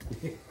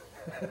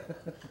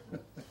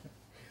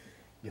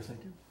 Yes, I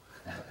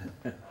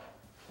do.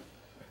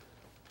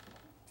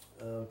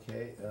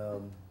 Okay,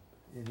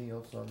 anything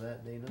else on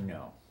that, Dana?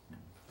 No.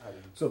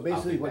 So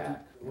basically, I'll be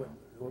back.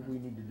 what we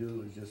need to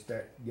do is just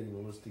start getting a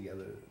list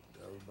together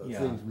of Yeah.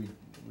 things we.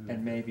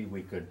 And maybe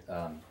we could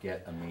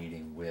get a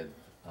meeting with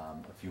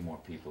a few more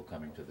people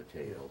coming to the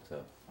table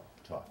to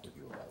talk with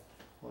you about.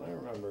 Well, I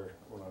remember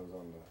when I was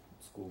on the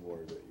school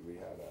board that we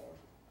had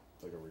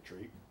like a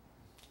retreat.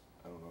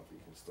 I don't know if you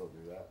can still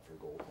do that for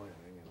goal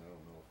planning, and I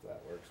don't know if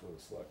that works with a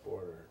select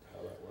board or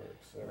how that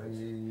works.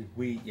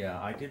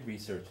 I did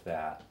research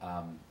that.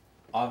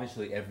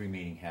 Obviously, every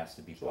meeting has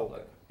to be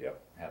public.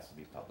 Yep. Has to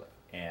be public.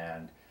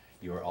 And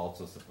you're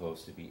also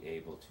supposed to be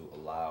able to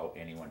allow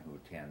anyone who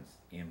attends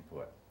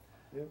input.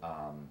 Yep.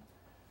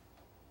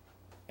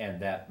 And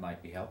that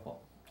might be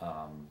helpful.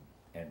 But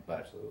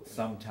Absolutely.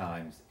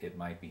 Sometimes it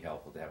might be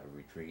helpful to have a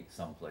retreat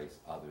someplace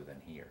other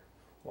than here.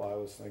 Well, I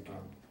was thinking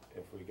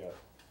if we got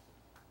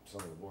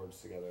some of the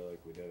boards together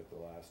like we did at the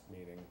last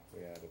meeting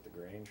we had at the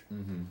Grange,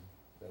 Mm-hmm.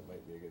 that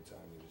might be a good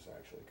time to just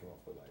actually come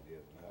up with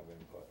ideas and have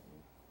input and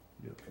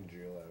Yep.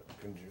 congeal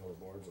the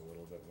boards a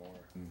little bit more.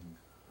 Mm-hmm.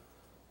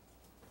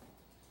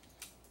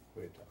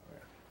 Wait,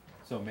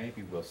 So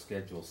maybe we'll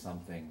schedule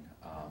something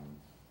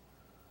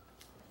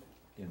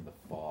in the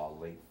fall,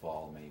 late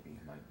fall maybe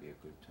might be a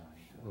good time.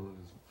 Well, it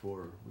was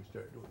before we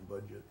start doing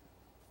budget.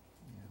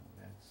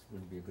 Yeah,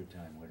 wouldn't be a good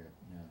time, would it?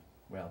 No.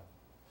 Well,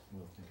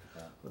 we'll think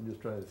about it. I'm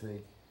just trying to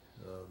think,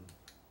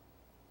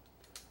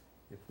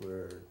 if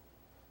we're.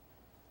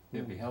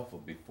 It'd be helpful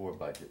before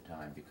budget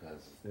time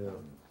because, Yeah.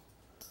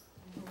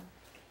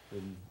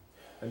 And,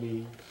 I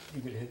mean,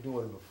 you could do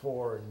one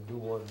before and do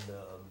one,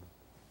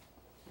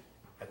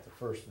 at the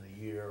first of the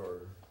year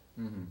or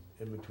Mhm.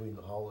 in between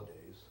the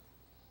holidays.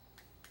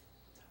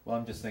 Well,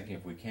 I'm just thinking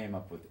if we came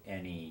up with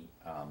any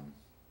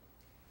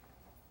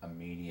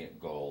immediate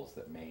goals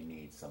that may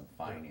need some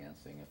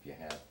financing if you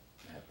have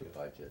the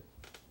budget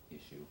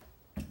issue.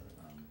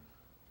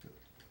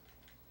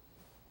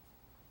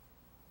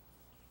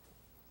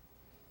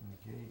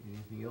 Okay,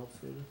 anything else,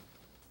 David?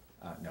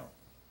 No.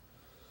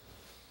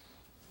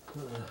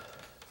 Okay.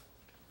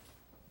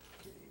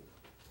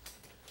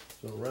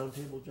 So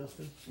roundtable,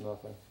 Justin?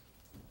 nothing.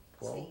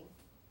 12?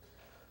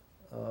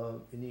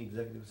 Any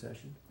executive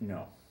session?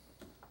 No.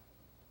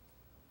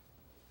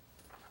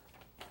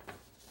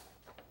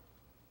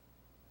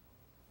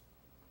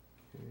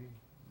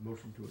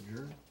 Motion to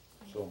adjourn?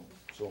 So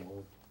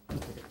moved.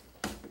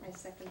 I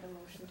second the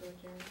motion to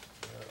adjourn.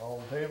 All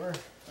in favor?